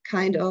is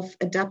kind of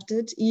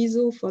adapted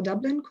ISO for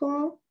Dublin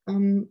Core,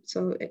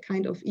 so a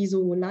kind of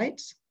ISO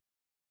light.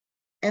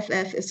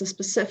 FF is a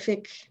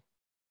specific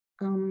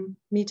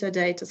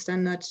metadata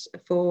standard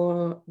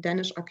for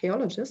Danish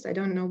archaeologists. I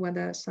don't know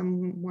whether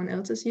someone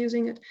else is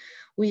using it.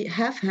 We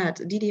have had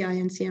DDI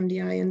and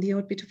CMDI in the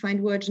old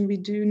B2Find version. We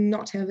do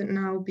not have it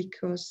now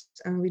because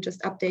we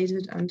just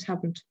updated and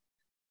haven't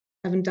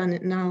done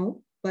it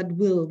now, but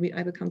will.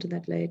 I will come to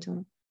that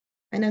later.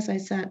 And as I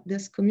said,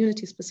 this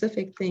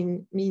community-specific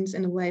thing means,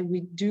 in a way,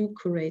 we do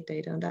curate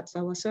data. That's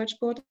our search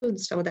portal.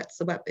 So that's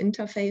the web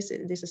interface.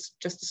 This is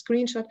just a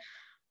screenshot.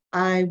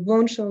 I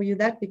won't show you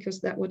that because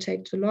that would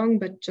take too long,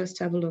 but just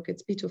have a look.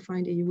 It's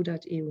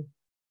b2findeu.eu.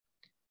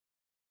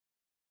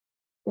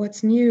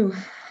 What's new?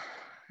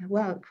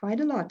 Well, quite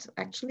a lot,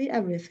 actually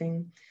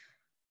everything.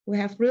 We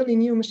have really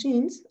new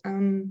machines.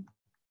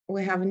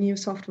 We have a new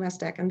software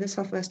stack, and this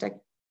software stack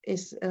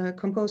is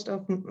composed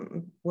of,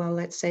 well,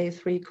 let's say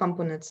 3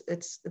 components.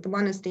 The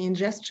one is the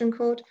ingestion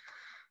code,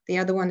 the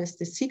other one is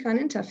the CCAN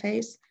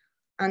interface,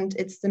 and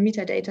it's the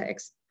metadata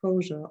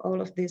exposure.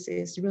 All of this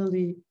is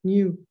really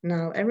new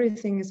now.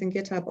 Everything is in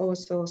GitHub. All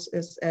source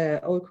is,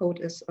 all code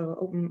is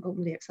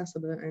openly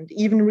accessible and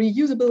even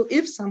reusable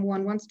if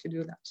someone wants to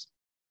do that.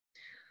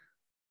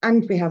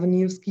 And we have a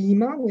new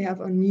schema. We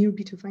have a new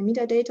B2Find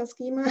metadata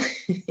schema,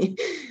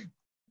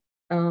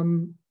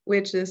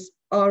 which is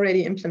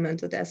already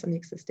implemented as an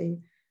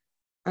existing,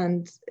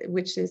 and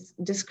which is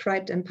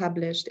described and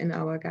published in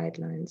our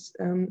guidelines.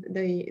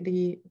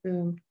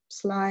 The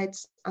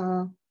slides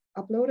are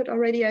uploaded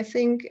already, I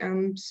think,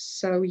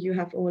 so you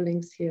have all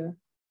links here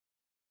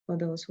for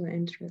those who are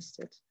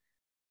interested.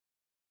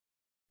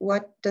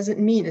 What does it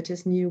mean it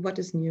is new? What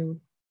is new?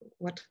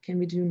 What can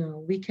we do now?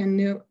 We can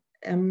know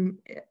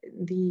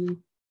the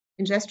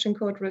ingestion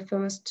code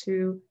refers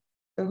to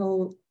the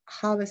whole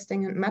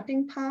harvesting and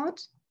mapping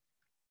part.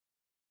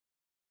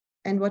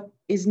 And what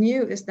is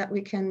new is that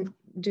we can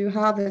do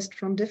harvest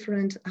from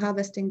different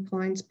harvesting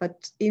points,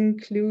 but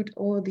include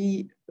all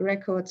the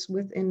records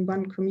within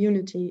one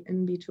community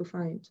in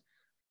B2Find.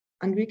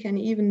 And we can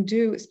even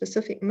do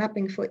specific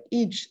mapping for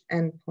each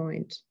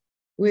endpoint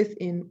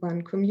within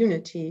one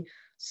community.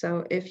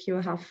 So if you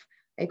have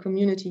a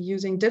community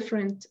using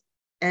different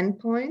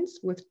endpoints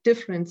with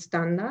different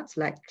standards,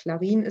 like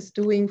Clarin is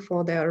doing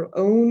for their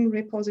own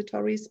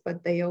repositories,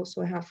 but they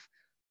also have,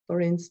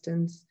 for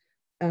instance,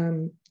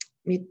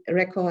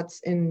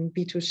 records in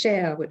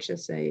B2Share, which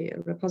is a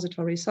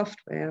repository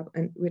software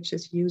and which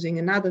is using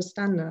another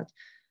standard.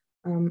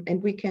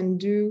 And we can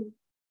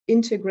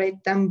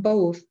integrate them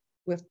both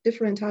with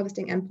different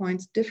harvesting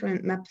endpoints,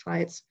 different map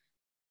files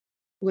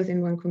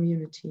within one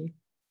community.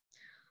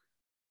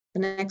 The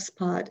next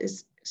part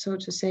is, so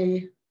to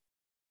say,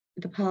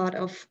 the part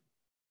of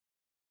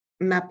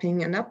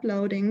mapping and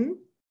uploading.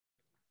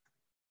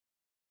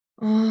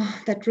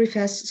 That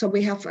refers, so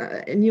we have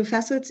new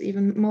facets,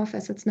 even more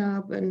facets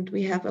now, and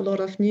we have a lot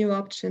of new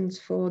options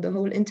for the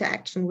whole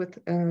interaction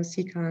with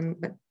CCAN,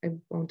 but I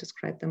won't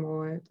describe them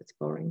all, it's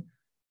boring.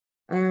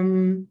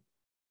 Well,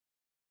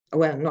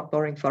 not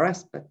boring for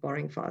us, but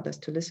boring for others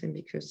to listen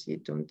because you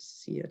don't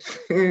see it.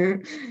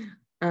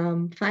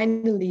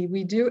 Finally,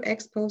 we do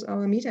expose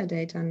our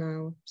metadata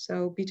now.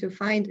 So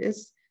B2Find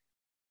is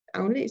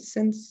only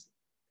since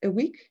a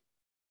week.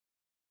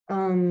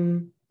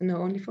 No,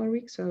 only for a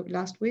week. So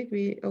last week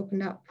we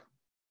opened up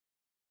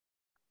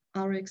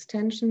our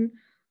extension.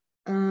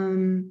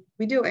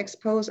 We do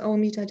expose our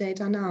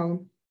metadata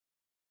now,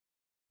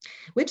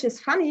 which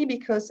is funny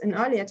because in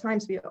earlier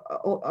times we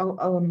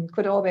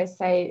could always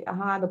say,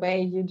 aha, the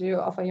way you do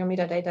offer your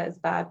metadata is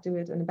bad, do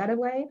it in a better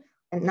way.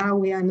 And now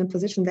we are in a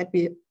position that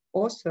we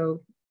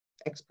also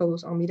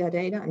expose our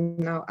metadata, and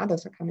now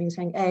others are coming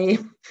saying, hey,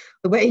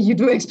 the way you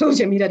do expose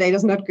your metadata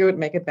is not good,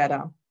 make it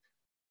better.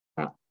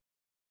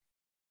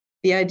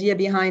 The idea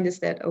behind is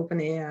that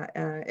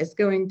OpenAI is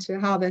going to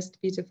harvest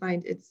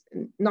B2Find. It's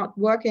not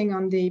working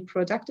on the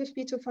productive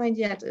B2Find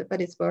yet,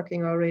 but it's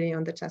working already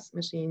on the test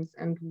machines,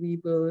 and we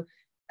will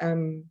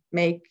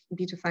make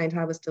B2Find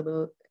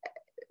harvestable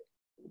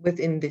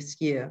within this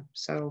year,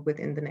 so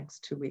within the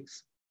next 2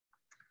 weeks.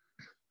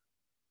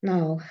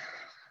 Now,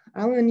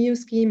 our new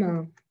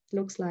schema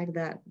looks like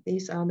that.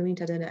 These are the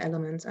metadata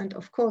elements, and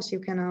of course you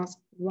can ask,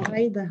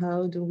 why the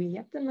hell do we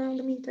have them now,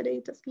 the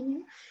metadata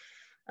schema?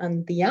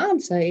 And the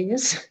answer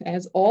is,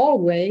 as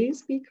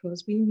always,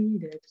 because we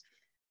need it.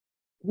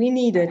 We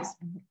need it.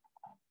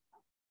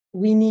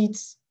 We need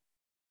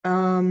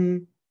our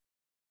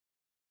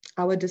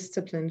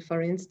discipline,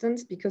 for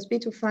instance, because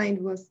B2Find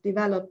was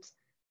developed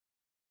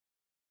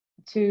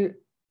to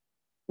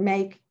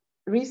make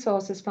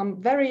resources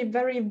from very,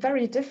 very,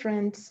 very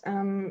different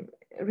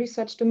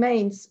research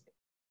domains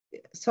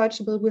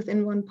searchable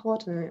within one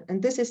portal.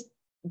 And this is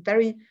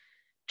very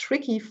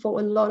tricky for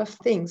a lot of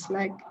things,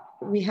 like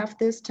we have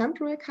this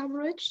temporal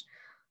coverage.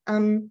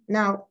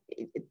 Now,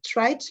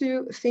 try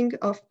to think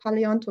of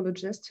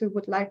paleontologists who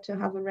would like to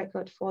have a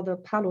record for the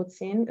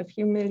Palocene a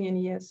few million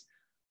years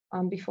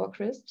before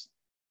Christ.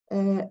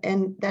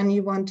 And then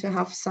you want to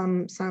have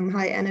some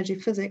high energy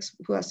physics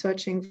who are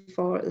searching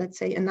for, let's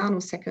say, a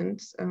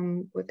nanosecond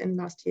within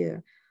last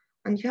year.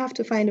 And you have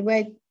to find a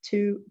way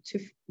to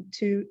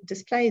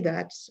display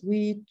that.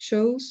 We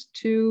chose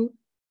to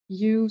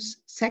use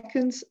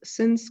seconds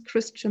since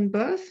Christian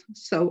birth.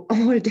 So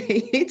all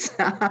dates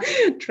are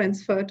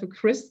transferred to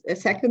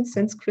seconds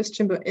since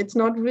Christian birth. It's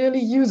not really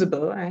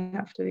usable, I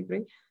have to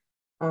agree.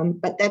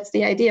 But that's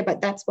the idea, but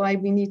that's why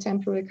we need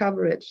temporal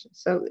coverage.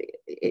 So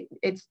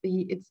it's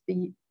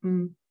the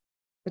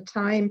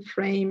time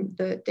frame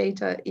the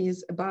data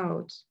is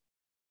about.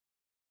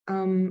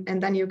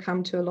 And then you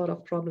come to a lot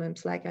of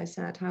problems. Like I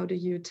said, how do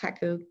you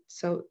tackle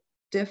so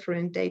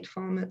different date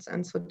formats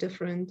and so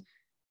different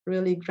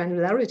really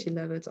granularity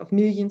levels of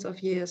millions of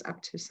years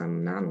up to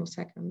some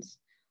nanoseconds?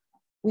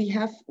 We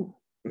have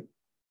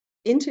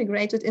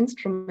integrated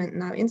instrument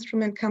now.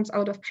 Instrument comes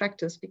out of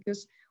practice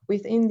because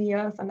within the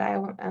Earth and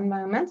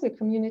environmental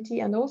community,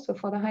 and also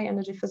for the high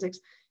energy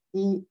physics,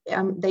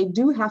 they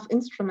do have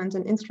instrument,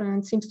 and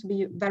instrument seems to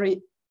be a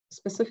very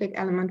specific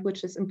element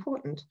which is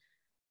important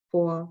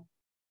for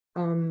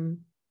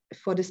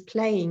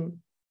displaying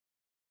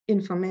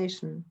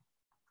information.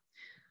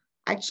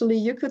 Actually,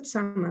 you could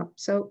sum up.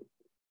 So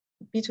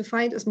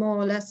B2Find is more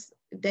or less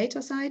a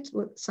data site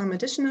with some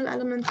additional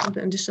elements, and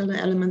the additional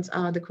elements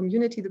are the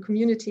community. The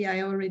community,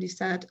 I already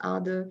said,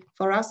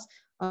 for us,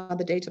 are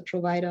the data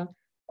provider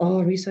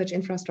or research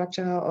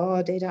infrastructure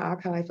or data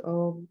archive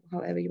or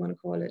however you want to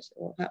call it,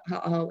 or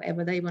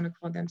however they want to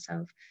call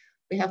themselves.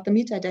 We have the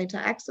metadata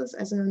access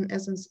as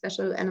a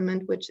special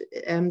element, which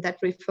that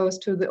refers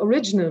to the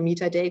original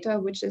metadata,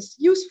 which is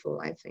useful,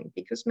 I think,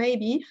 because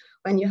maybe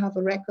when you have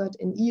a record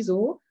in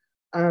ISO,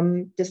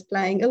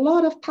 displaying a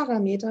lot of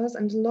parameters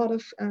and a lot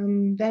of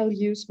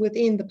values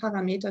within the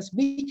parameters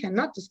we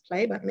cannot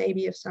display, but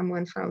maybe if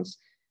someone finds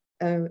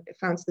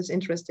this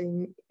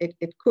interesting,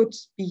 it could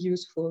be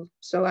useful.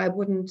 So I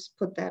wouldn't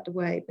put that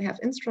away. We have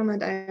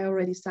instrument, I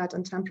already said,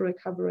 and temporal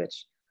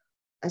coverage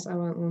as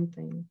our own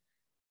thing.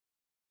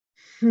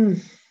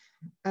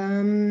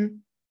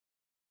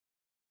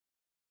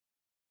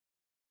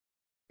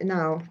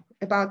 Now,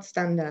 about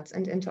standards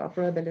and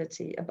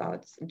interoperability,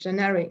 about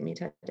generic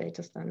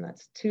metadata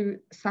standards. To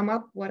sum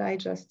up what I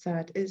just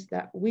said is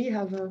that we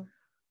have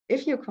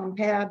if you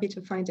compare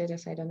B2Find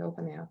dataset and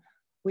OpenAI,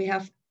 we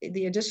have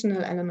the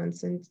additional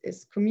elements and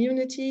is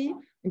community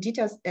and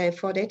details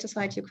for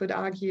DataCite. You could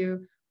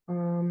argue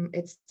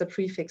it's the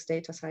prefix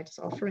DataCite is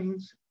offering,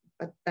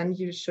 but then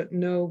you should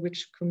know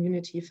which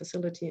community,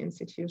 facility,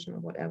 institution, or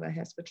whatever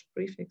has which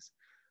prefix.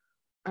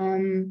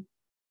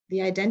 The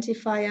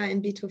identifier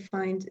in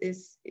B2Find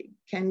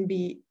can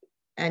be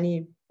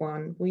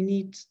anyone. We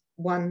need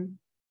one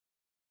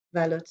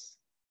valid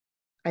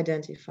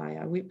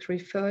identifier. We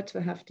prefer to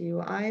have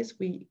DOIs.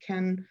 We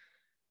can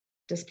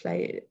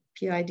display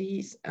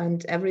PIDs,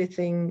 and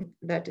everything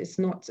that is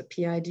not a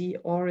PID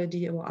or a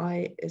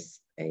DOI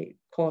is a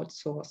called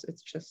source.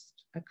 It's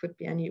just, it could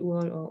be any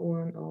URL or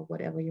URN or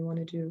whatever you want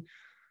to do.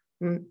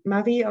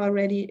 Marie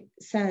already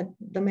said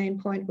the main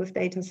point with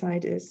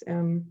DataCite is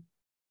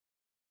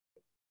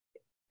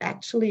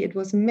actually it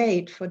was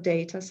made for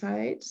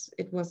DataCite.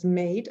 It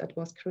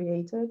was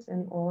created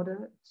in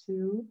order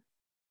to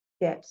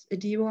get a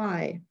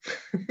DOI.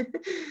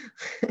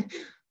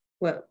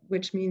 Well,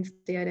 which means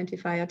the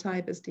identifier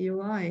type is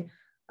DOI.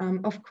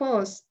 Of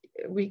course,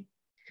 we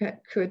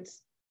could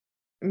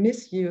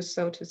misuse,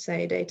 so to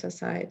say,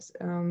 DataCite.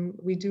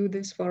 We do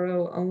this for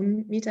our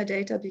own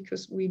metadata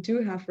because we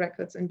do have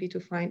records in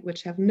B2Find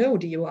which have no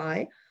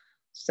DOI.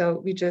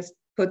 So we just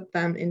put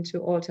them into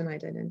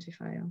alternate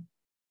identifier.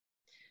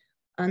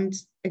 And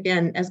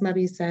again, as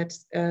Marie said,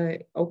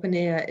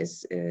 OpenAIRE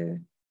is,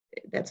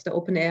 that's the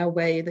OpenAIRE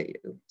way.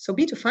 So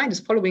B2Find is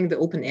following the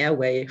OpenAIRE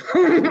way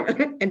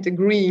and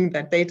agreeing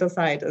that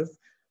DataCite is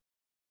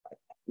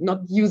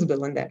not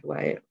usable in that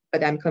way,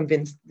 but I'm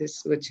convinced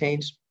this will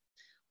change.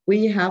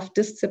 We have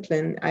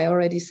discipline. I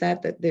already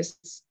said that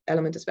this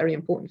element is very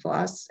important for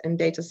us, and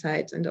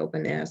DataCite and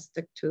OpenAIRE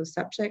stick to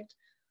subject.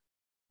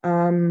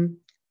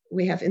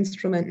 We have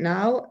instrument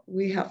now.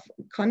 We have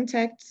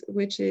contact,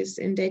 which is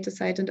in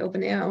DataCite and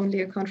OpenAIRE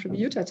only a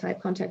contributor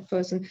type contact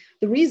person.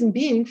 The reason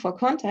being for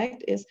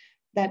contact is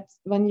that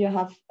when you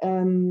have,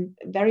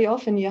 very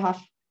often you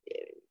have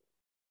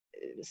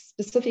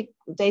specific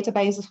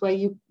databases where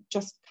you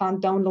just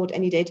can't download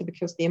any data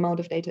because the amount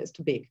of data is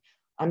too big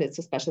and it's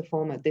a special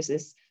format. This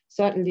is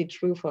certainly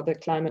true for the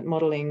climate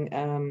modeling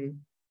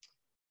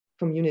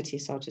community,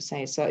 so to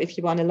say. So if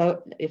you want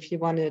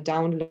to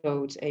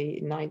download a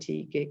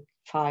 90 gig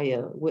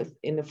file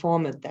in a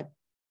format that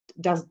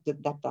does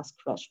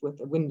crash with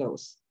a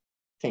Windows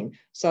thing.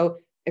 So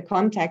a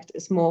contact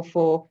is more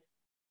for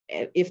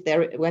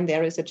when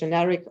there is a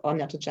generic or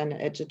not a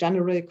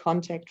general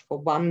contact for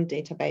one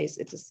database,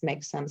 it just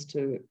makes sense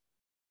to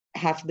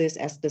have this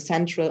as the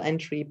central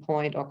entry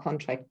point or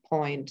contact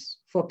point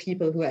for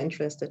people who are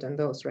interested in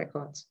those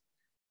records.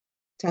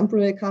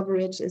 Temporal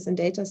coverage is in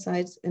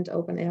DataCite and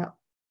OpenAIRE,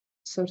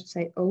 so to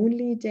say,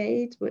 only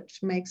date, which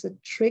makes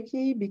it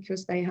tricky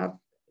because they have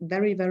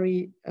very,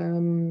 very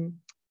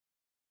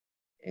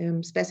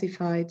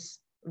specified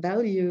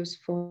values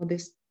for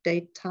this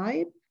date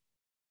type.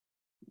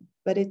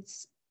 But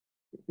it's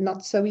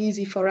not so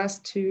easy for us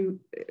to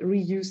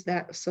reuse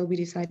that. So we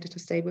decided to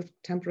stay with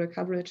temporal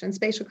coverage, and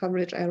spatial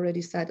coverage, I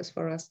already said, is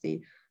for us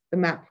the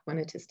map when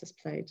it is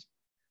displayed.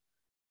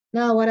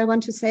 Now, what I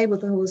want to say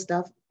with the whole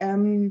stuff,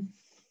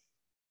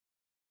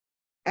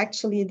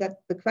 actually that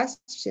the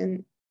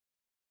question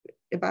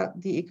about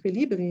the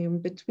equilibrium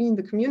between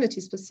the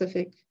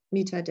community-specific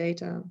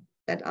metadata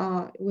that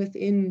are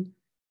within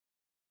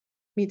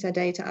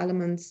metadata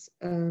elements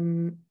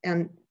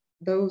and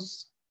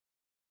those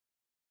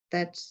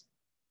that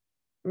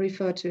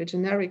refer to a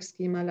generic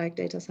schema like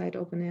DataCite,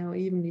 OpenAIRE, or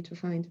even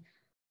B2Find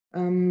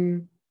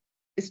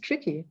is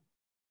tricky.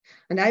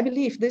 And I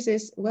believe this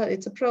is, well,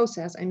 it's a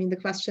process. I mean, the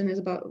question is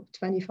about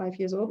 25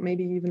 years old,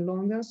 maybe even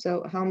longer.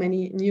 So how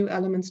many new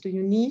elements do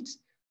you need?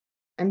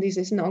 And this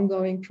is an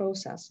ongoing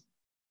process.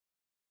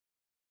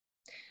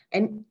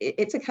 And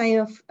it's a kind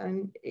of,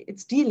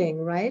 it's dealing,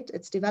 right?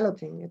 It's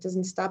developing, it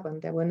isn't stubborn.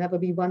 There will never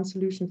be one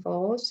solution for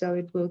all. So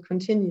it will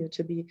continue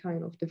to be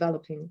kind of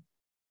developing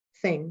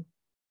thing.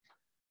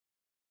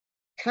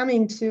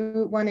 Coming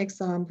to one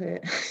example,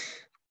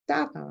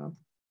 Data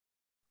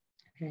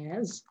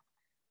has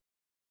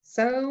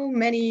so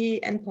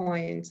many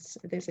endpoints.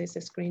 This is a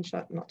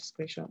screenshot, not a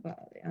screenshot, but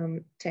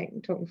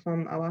taken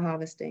from our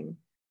harvesting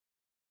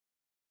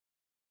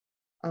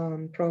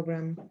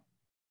program.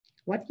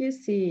 What you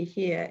see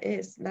here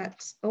is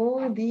that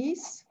all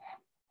these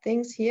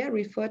things here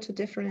refer to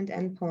different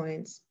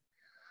endpoints.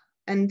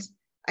 And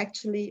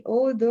actually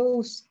all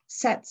those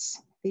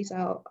sets, these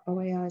are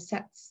OER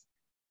sets.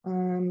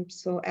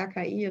 So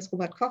RKI is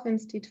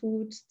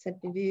Robert-Koch-Institut,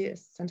 ZBW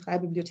is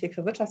Zentralbibliothek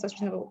für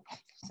Wirtschaftswissenschaften,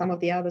 some of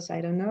the others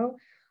I don't know.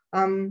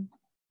 And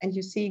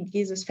you see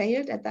GESIS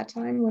failed at that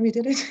time when we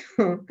did it.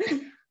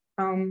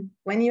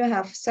 When you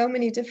have so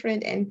many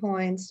different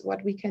endpoints,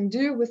 what we can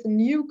do with a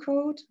new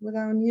code, with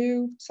our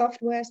new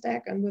software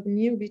stack and with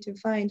new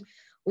B2Find,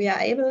 we are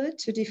able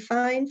to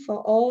define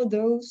for all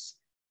those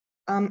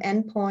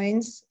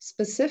endpoints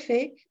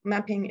specific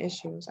mapping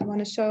issues. I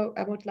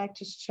would like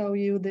to show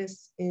you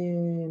this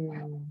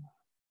in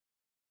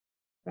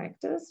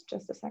practice.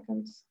 Just a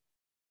second.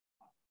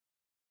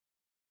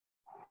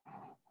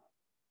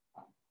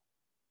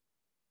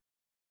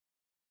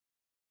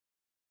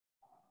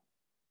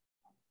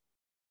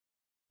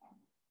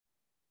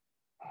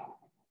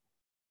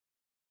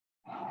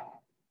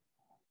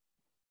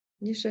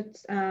 You should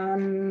see a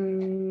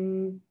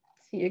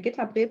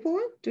GitHub repo,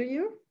 do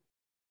you?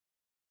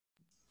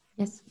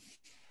 Yes.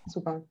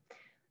 Super.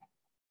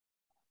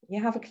 You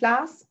have a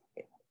class,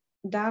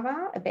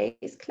 Dara, a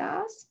base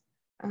class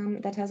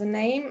that has a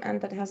name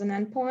and that has an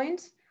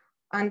endpoint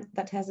and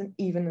that has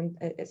even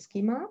a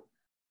schema.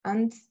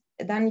 And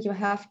then you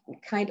have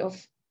kind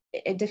of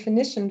a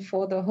definition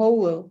for the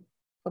whole,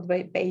 for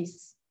the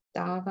base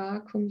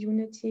Dara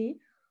community,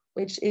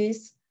 which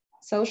is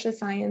social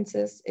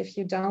sciences if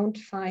you don't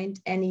find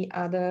any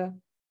other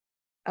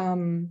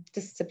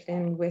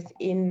discipline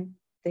within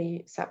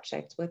the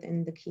subjects,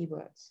 within the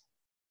keywords.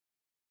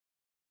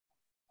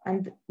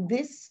 And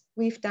this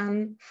we've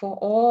done for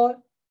all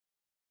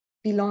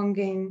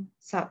belonging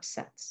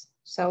subsets.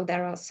 So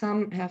there are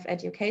some have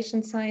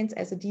education science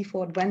as a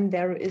default when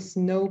there is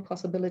no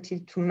possibility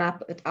to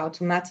map it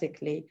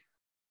automatically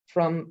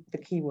from the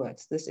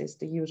keywords. This is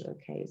the usual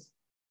case.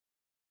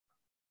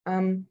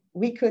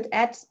 We could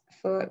add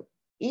for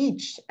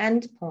each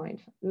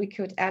endpoint, we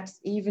could add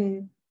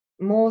even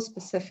more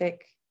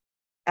specific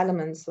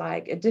elements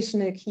like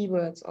additional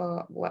keywords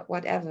or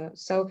whatever.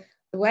 So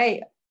the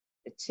way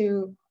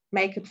to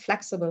make it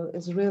flexible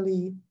is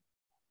really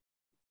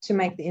to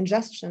make the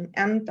ingestion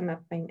and the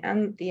mapping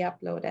and the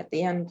upload at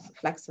the end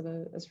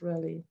flexible is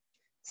really,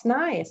 it's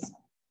nice.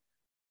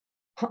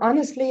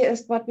 Honestly,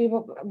 is what we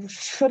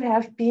should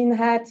have been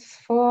had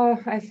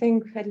for, I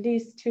think, at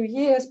least 2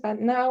 years, but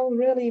now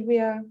really we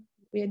are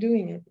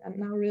doing it and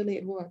now really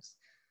it works.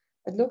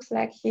 It looks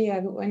like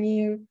here, when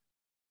you,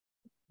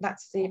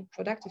 that's the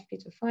productive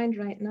B2Find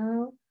right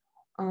now.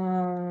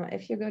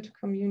 If you go to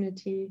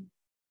community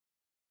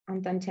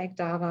and then take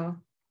Dara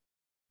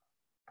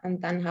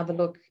and then have a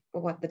look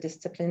at what the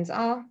disciplines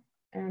are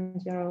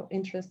and you're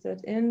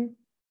interested in,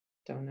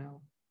 don't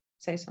know,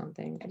 say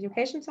something,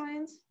 education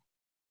science?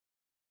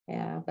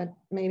 Yeah, but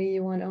maybe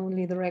you want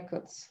only the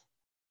records.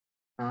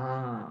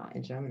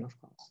 In German, of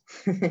course.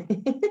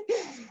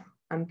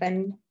 And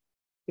then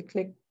you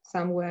click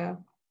somewhere,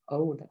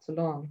 oh, that's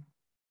long.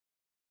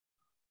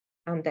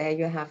 And there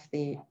you have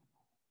the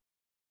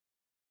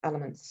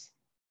elements,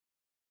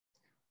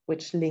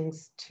 which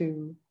links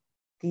to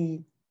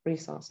the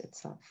resource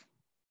itself.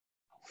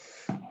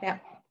 Yeah,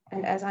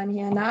 and as I'm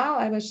here now,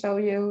 I will show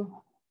you,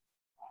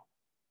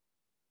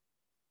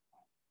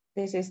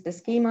 this is the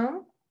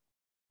schema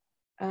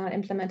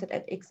implemented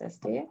at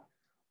XSD.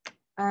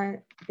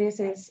 And this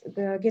is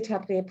the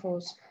GitHub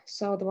repos.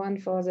 So the one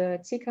for the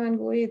CKAN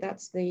GUI,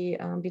 that's the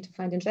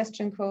B2Find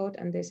ingestion code,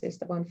 and this is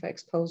the one for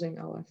exposing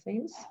our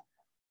things.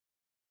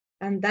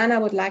 And then I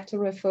would like to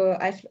refer,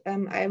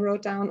 I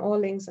wrote down all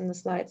links in the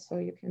slides, so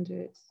you can do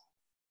it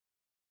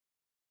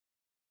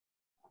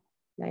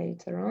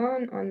later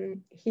on.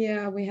 On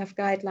here, we have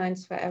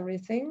guidelines for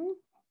everything.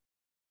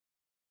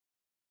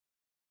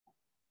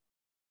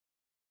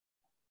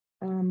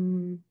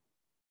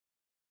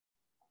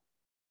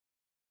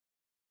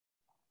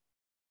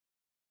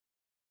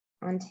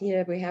 And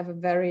here we have a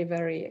very,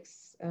 very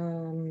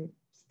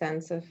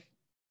extensive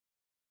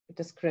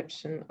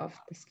description of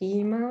the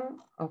schema,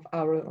 of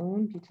our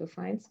own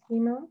B2Find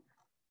schema,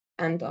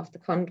 and of the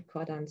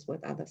concordance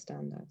with other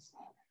standards.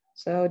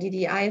 So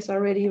DDI is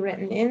already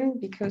written in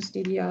because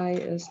DDI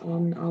is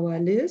on our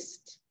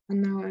list.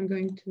 And now I'm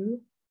going to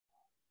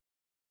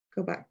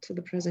go back to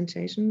the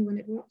presentation when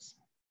it works.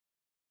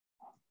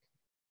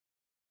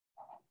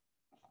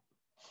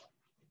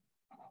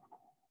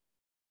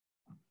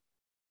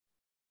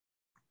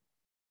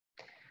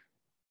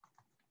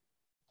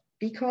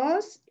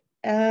 Because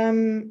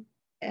as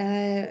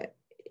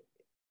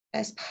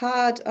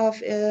part of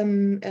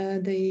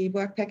the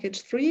work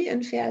package 3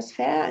 in Fair is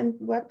Fair, and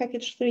work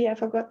package 3, I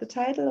forgot the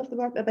title of the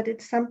work, but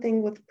it's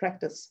something with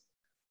practice.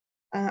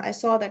 I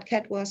saw that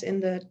Kat was in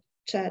the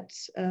chat,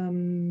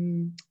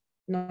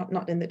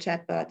 not in the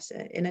chat, but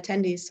in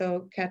attendees.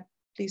 So Kat,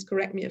 please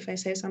correct me if I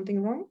say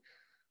something wrong.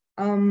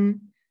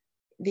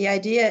 The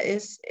idea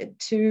is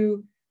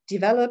to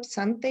develop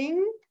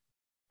something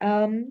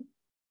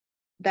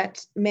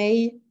that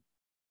may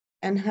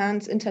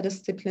enhance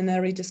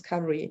interdisciplinary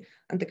discovery.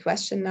 And the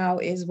question now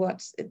is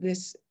what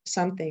this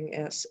something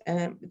is.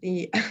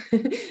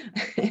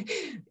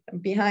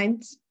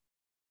 Behind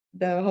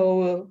the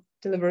whole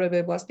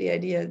deliverable was the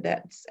idea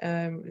that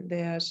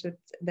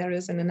there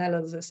is an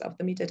analysis of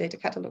the metadata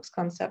catalogs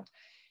concept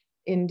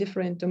in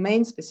different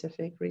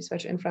domain-specific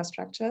research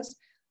infrastructures.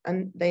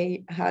 And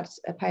they had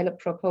a pilot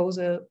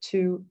proposal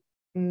to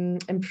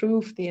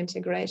improve the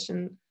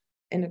integration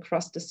in a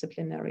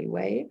cross-disciplinary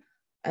way.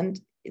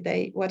 And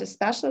what is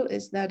special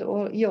is that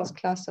all EOS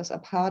clusters are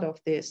part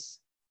of this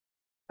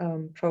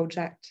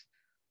project,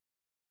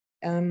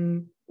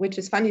 which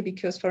is funny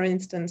because, for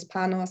instance,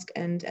 Panosc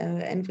and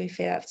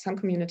NVFair, some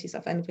communities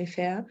of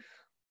NVFair,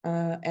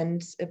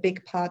 and a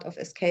big part of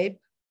Escape,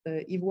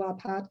 the IWA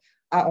part,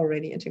 are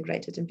already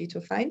integrated in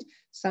B2Find.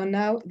 So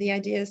now the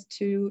idea is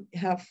to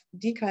have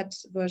DCAT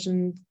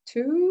version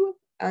 2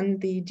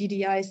 and the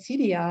DDI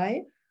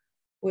CDI,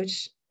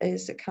 which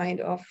is a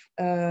kind of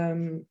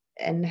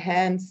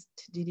enhanced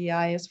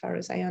DDI as far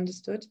as I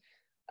understood,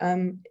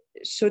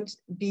 should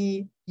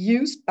be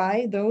used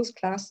by those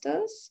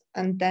clusters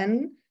and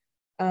then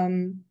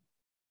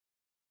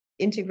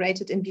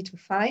integrated in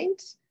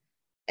B2Find.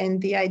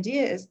 And the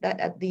idea is that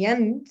at the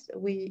end,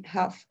 we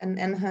have an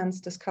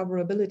enhanced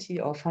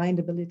discoverability or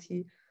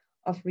findability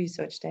of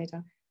research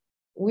data.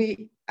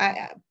 We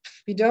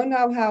don't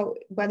know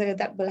whether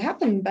that will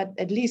happen, but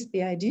at least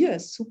the idea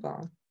is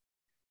super.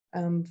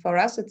 For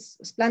us, it's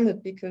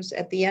splendid because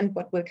at the end,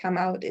 what will come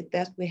out is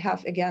that we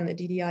have, again, a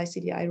DDI,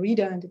 CDI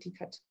reader and a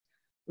DCAT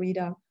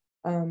reader,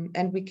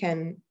 and we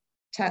can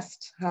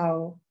test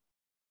how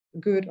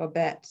good or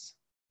bad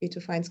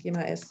B2Find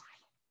schema is.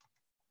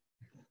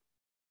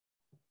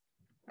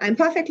 I'm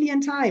perfectly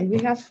in time. We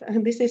have,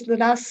 this is the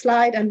last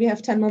slide, and we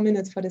have 10 more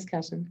minutes for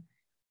discussion.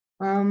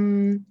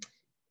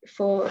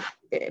 For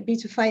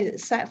B2Find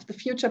itself, the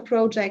future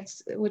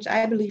projects, which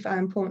I believe are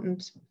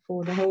important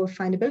for the whole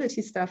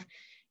findability stuff,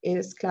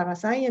 is Clara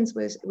Science,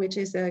 which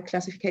is a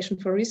classification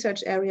for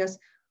research areas.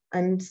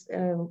 And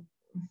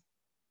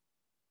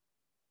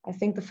I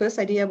think the first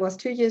idea was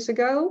 2 years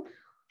ago,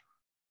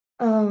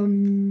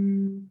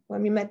 when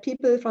we met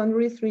people from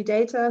Re3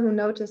 Data who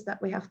noticed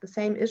that we have the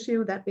same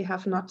issue, that we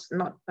have not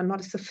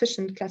a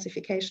sufficient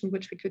classification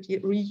which we could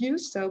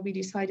reuse. So we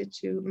decided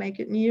to make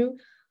it new.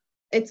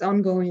 It's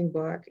ongoing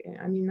work.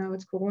 I mean, now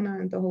it's Corona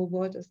and the whole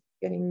world is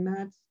getting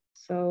mad.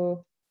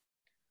 So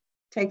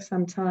it takes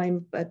some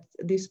time, but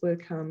this will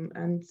come.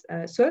 And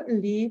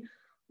certainly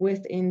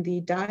within the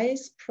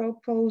DICE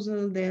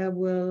proposal, there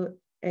will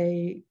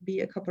be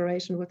a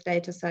cooperation with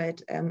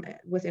DataCite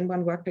within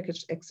one work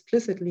package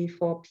explicitly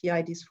for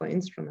PIDs for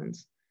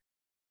instruments.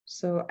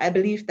 So I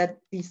believe that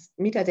these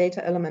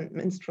metadata element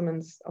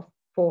instruments, of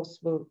course,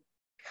 will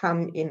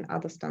come in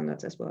other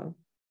standards as well.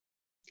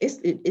 Is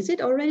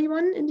it already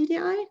one in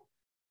DDI?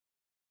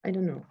 I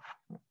don't know.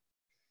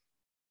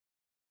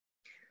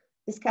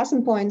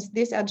 Discussion points,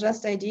 these are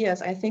just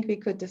ideas. I think we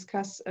could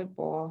discuss,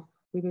 or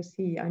we will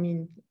see, I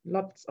mean,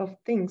 lots of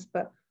things,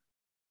 but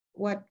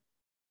what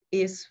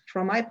is,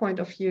 from my point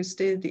of view,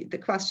 still the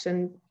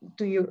question,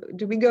 do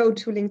we go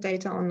to linked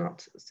data or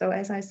not? So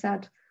as I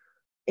said,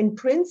 in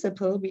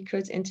principle, we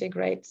could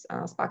integrate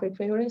Sparkle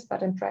queries,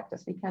 but in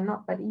practice we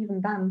cannot. But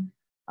even then,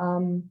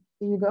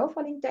 do you go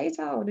for linked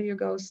data or do you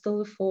go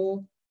still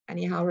for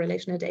anyhow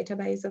relational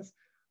databases?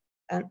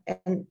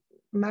 And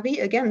Marie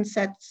again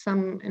said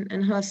some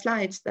in her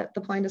slides that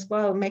the point is,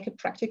 well, make it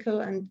practical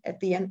and at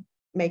the end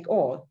make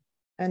all.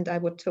 And I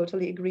would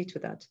totally agree to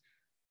that.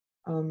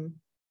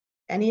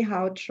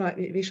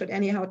 We should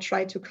anyhow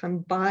try to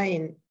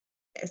combine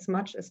as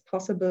much as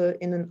possible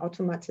in an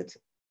automated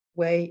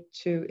way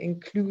to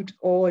include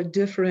all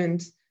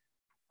different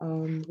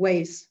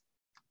ways.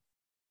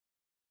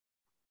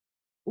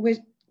 Which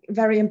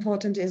very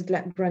important is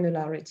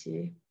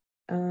granularity.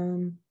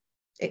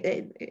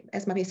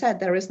 As Marie said,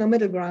 there is no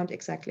middle ground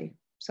exactly.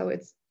 So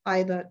it's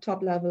either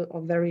top level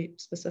or very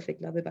specific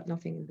level, but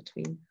nothing in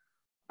between.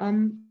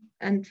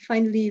 And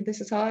finally, this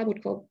is how I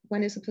would call,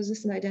 when is a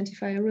persistent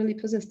identifier really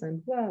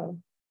persistent? Well,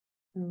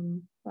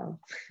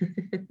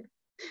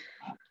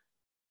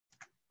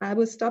 I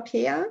will stop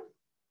here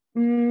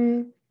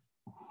and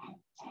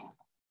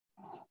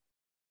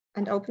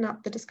open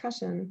up the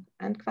discussion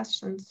and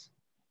questions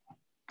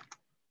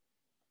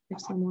if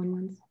someone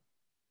wants.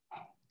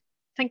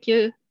 Thank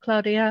you,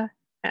 Claudia.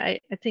 I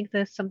think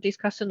there's some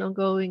discussion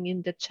ongoing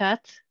in the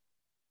chat.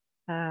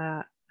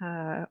 For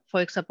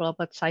example,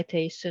 about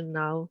citation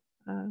now,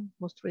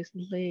 most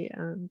recently,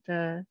 and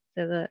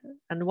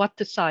what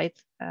to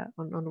cite,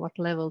 on what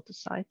level to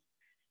cite.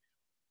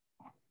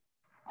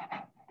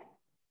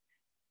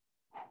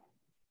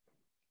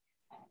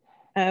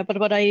 But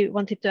what I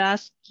wanted to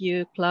ask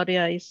you,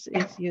 Claudia, is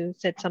you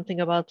said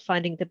something about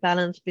finding the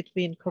balance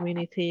between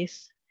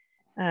communities,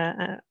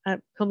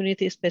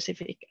 community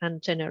specific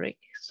and generic.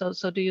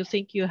 So do you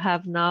think you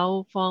have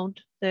now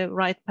found the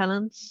right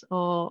balance,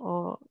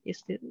 or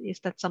is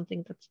that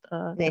something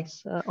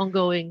that's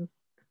ongoing?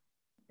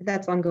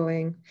 That's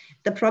ongoing.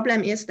 The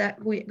problem is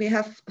that we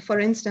have, for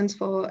instance,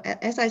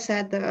 as I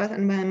said, the earth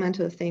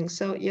environmental thing.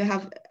 So you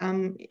have,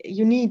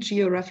 you need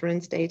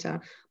georeference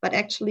data, but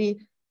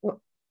actually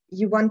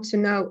you want to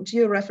know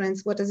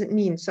georeference, what does it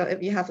mean? So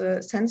if you have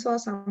a sensor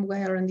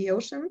somewhere in the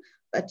ocean,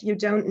 but you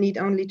don't need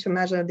only to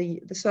measure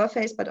the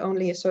surface, but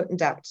only a certain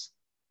depth.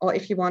 Or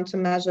if you want to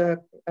measure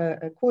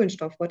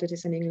Kohlenstoff, what it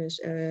is in English,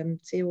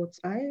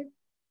 CO2,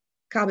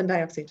 carbon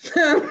dioxide.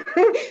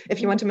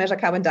 If you want to measure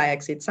carbon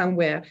dioxide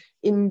somewhere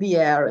in the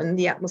air, in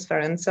the atmosphere,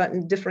 in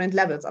certain different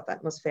levels of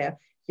atmosphere,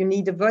 you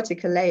need a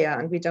vertical layer,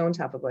 and we don't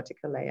have a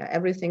vertical layer.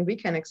 Everything we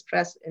can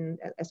express,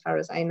 as far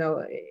as I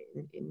know,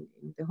 in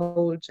the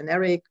whole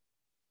generic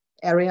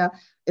area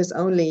is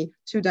only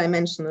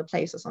two-dimensional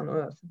places on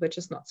Earth, which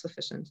is not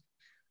sufficient.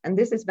 And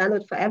this is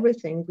valid for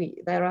everything.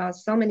 There are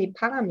so many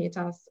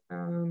parameters,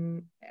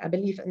 I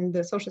believe in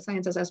the social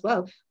sciences as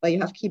well, where you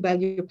have key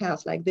value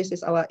pairs, like this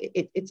is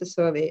it's a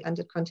survey and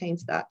it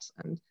contains that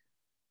and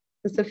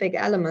specific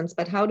elements.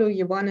 But how do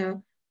you want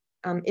to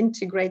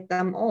integrate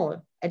them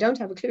all? I don't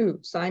have a clue.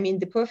 So I mean,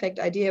 the perfect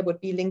idea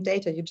would be linked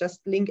data. You just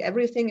link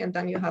everything, and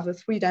then you have a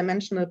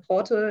 3-dimensional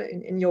portal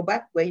in your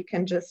web where you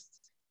can just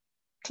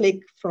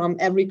click from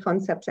every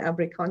concept to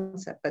every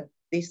concept. But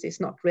this is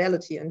not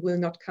reality and will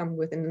not come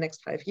within the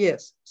next 5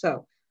 years.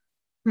 So,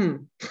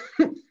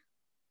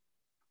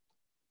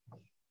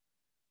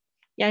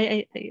 Yeah,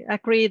 I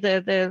agree.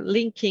 The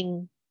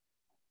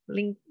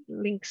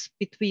links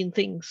between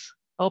things,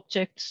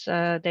 objects,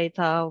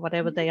 data,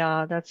 whatever they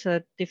are, that's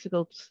a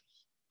difficult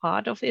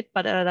part of it,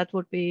 but that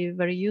would be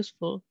very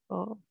useful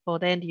for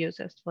the end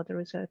users, for the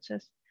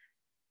researchers.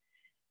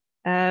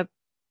 Are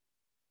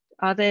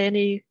there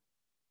any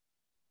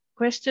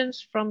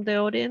questions from the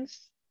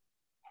audience?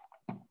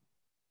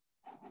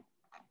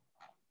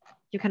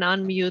 You can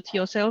unmute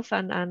yourself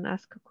and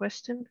ask a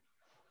question.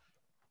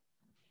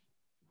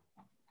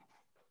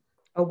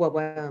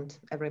 Overwhelmed,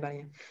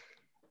 everybody.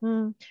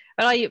 Well,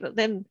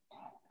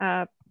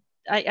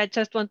 I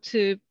just want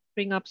to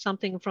bring up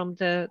something from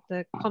the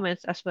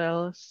comments as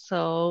well.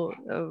 So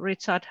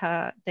Richard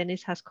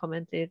Dennis has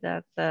commented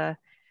that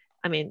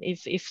I mean,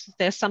 if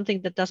there's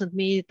something that doesn't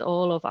meet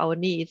all of our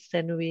needs,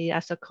 then we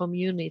as a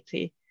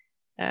community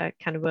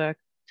can work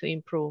to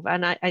improve.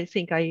 And I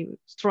think I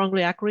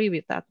strongly agree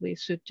with that. We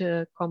should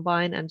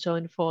combine and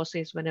join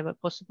forces whenever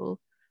possible.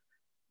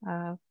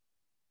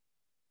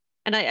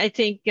 And I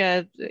think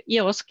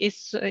EOSC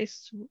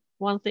is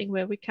one thing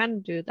where we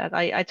can do that.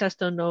 I just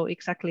don't know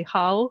exactly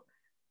how,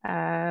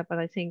 but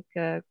I think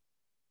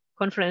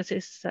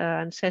conferences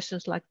and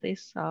sessions like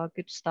this are a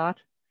good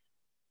start.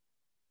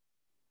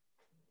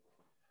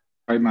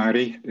 Hi,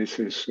 Mari. This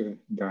is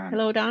Dan.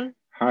 Hello, Dan.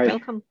 Hi.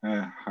 Welcome.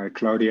 Hi,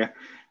 Claudia.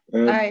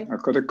 Hi.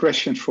 I've got a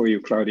question for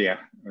you, Claudia.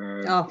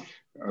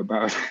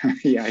 About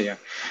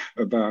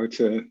about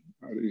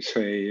how do you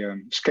say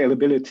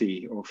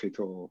scalability of it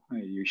all.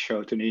 You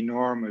showed an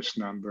enormous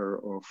number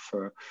of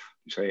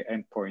say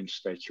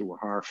endpoints that you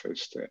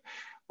harvest.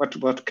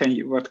 What can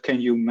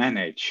you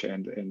manage,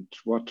 and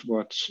what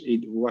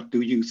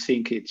do you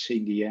think it's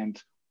in the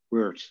end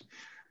worth?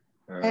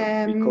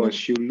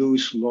 Because you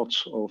lose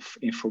lots of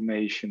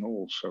information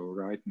also,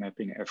 right?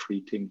 Mapping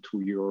everything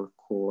to your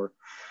core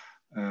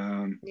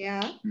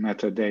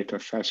metadata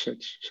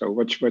facets. So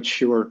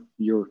what's your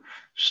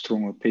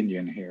strong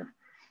opinion here?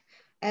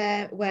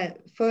 Well,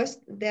 first,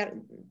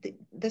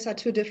 these are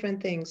two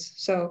different things.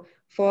 So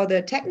for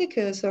the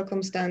technical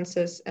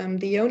circumstances,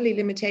 the only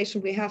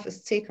limitation we have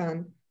is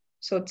CECAN.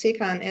 So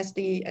CECAN as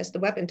the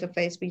web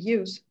interface we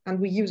use,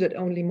 and we use it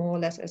only more or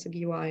less as a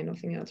GUI,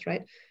 nothing else,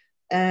 right?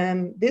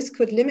 This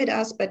could limit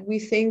us, but we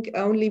think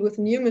only with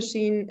new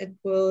machine, it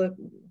will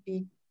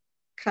be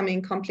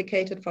becoming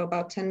complicated for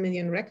about 10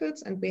 million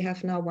records, and we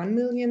have now 1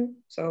 million.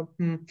 So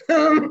we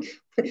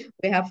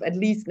have at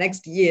least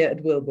next year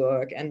it will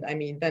work. And I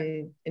mean,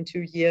 then in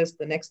 2 years,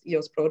 the next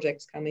EOS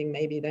project's coming,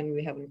 maybe then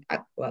we haven't,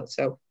 well,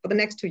 so for the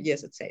next 2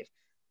 years, it's safe.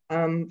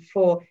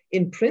 For,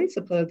 in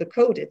principle, the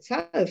code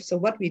itself, so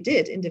what we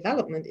did in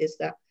development is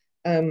that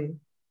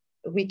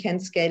we can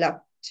scale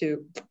up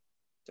to,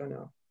 don't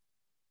know,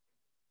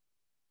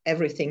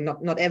 everything,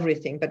 not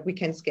everything, but we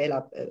can scale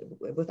up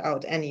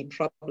without any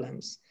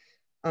problems.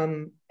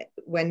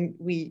 When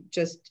we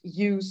just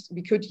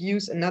we could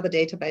use another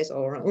database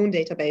or our own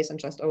database and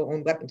just our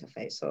own web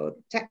interface. So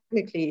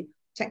technically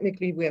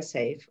we are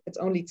safe. It's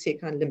only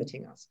CECAN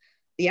limiting us.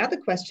 The other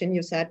question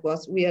you said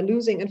was, we are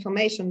losing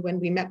information when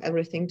we map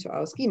everything to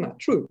our schema.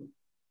 True,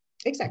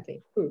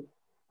 exactly, true.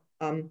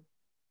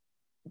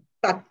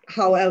 But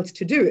how else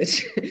to do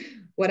it?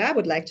 What I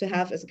would like to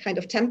have is a kind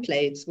of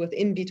templates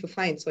within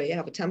B2Find. So you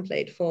have a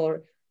template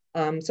for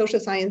social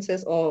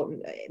sciences or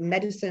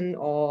medicine,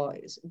 or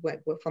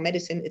for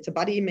medicine, it's a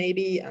body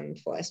maybe, and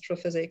for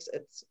astrophysics,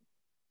 it's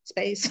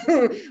space.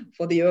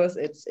 For the Earth,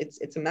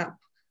 it's a map.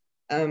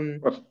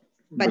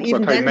 But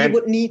even then you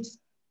would need,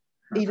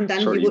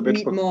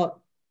 more,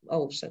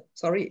 oh shit,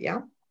 sorry,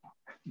 yeah.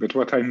 But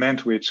what I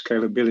meant with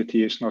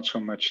scalability is not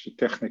so much the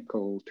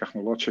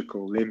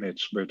technological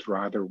limits, but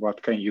rather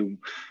what can you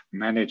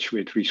manage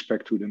with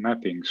respect to the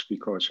mappings?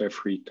 Because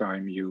every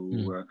time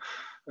you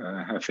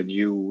have a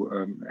new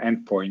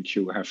endpoint,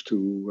 you have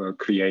to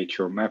create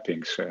your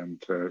mappings,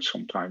 and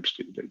sometimes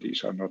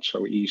these are not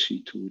so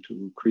easy to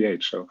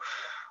create. So,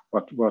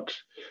 how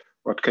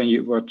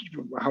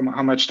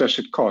much does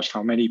it cost?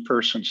 How many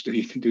persons do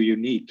you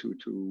need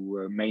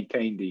to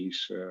maintain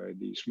these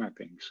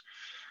mappings?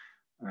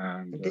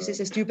 And, this is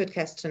a stupid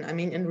question. I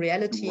mean, in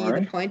reality, why?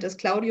 The point is,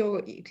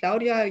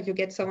 Claudia, you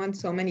get so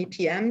many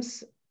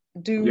PMs,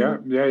 do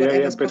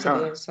whatever's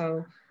possible.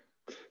 So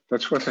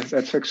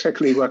that's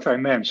exactly what I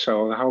meant.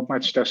 So how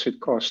much does it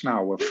cost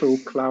now? A full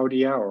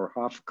Claudia or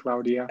half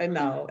Claudia?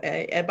 No,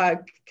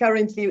 but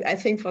currently, I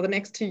think for the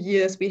next 2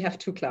 years, we have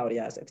 2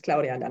 Claudias. It's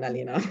Claudia and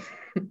Annalena.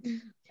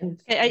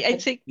 I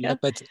think,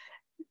 but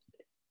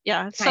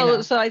yeah,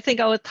 so I think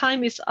our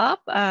time is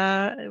up.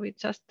 We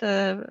just,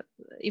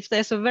 if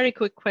there's a very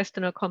quick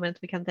question or comment,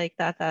 we can take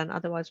that, and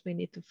otherwise we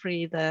need to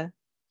free the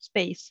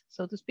space,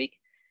 so to speak.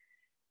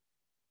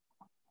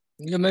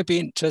 Yeah,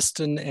 maybe just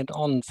an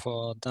add-on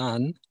for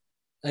Dan.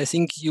 I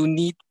think you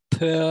need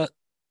per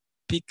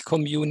big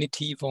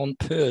community one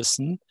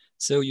person.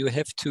 So you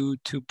have to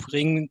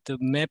bring the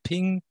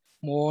mapping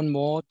more and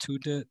more to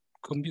the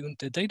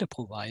data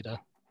provider.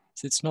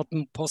 So it's not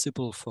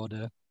possible for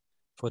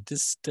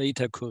this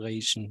data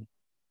curation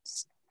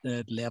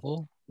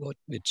level,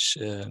 which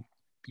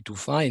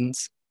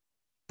B2Finds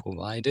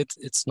provided.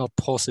 It's not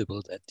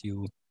possible that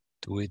you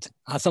do it.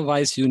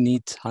 Otherwise, you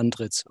need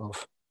hundreds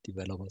of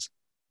developers.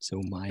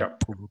 So my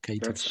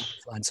provocative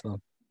answer.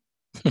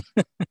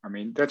 I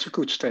mean, that's a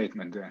good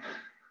statement then.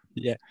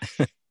 Yeah.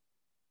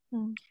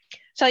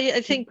 So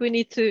I think we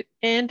need to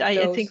end.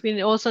 I think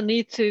we also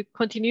need to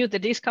continue the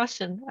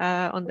discussion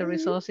on the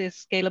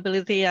resources,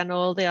 scalability, and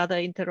all the other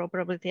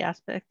interoperability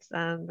aspects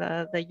and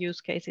the use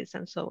cases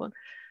and so on.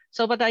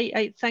 So, but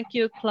I thank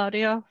you,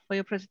 Claudia, for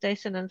your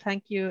presentation, and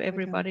thank you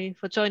everybody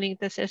for joining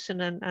the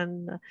session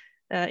and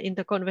in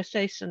the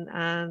conversation.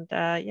 And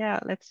yeah,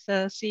 let's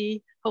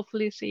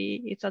hopefully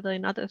see each other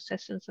in other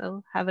sessions.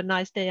 So have a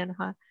nice day and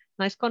a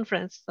nice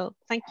conference. So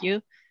thank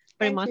you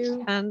very much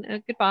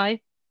and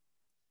goodbye.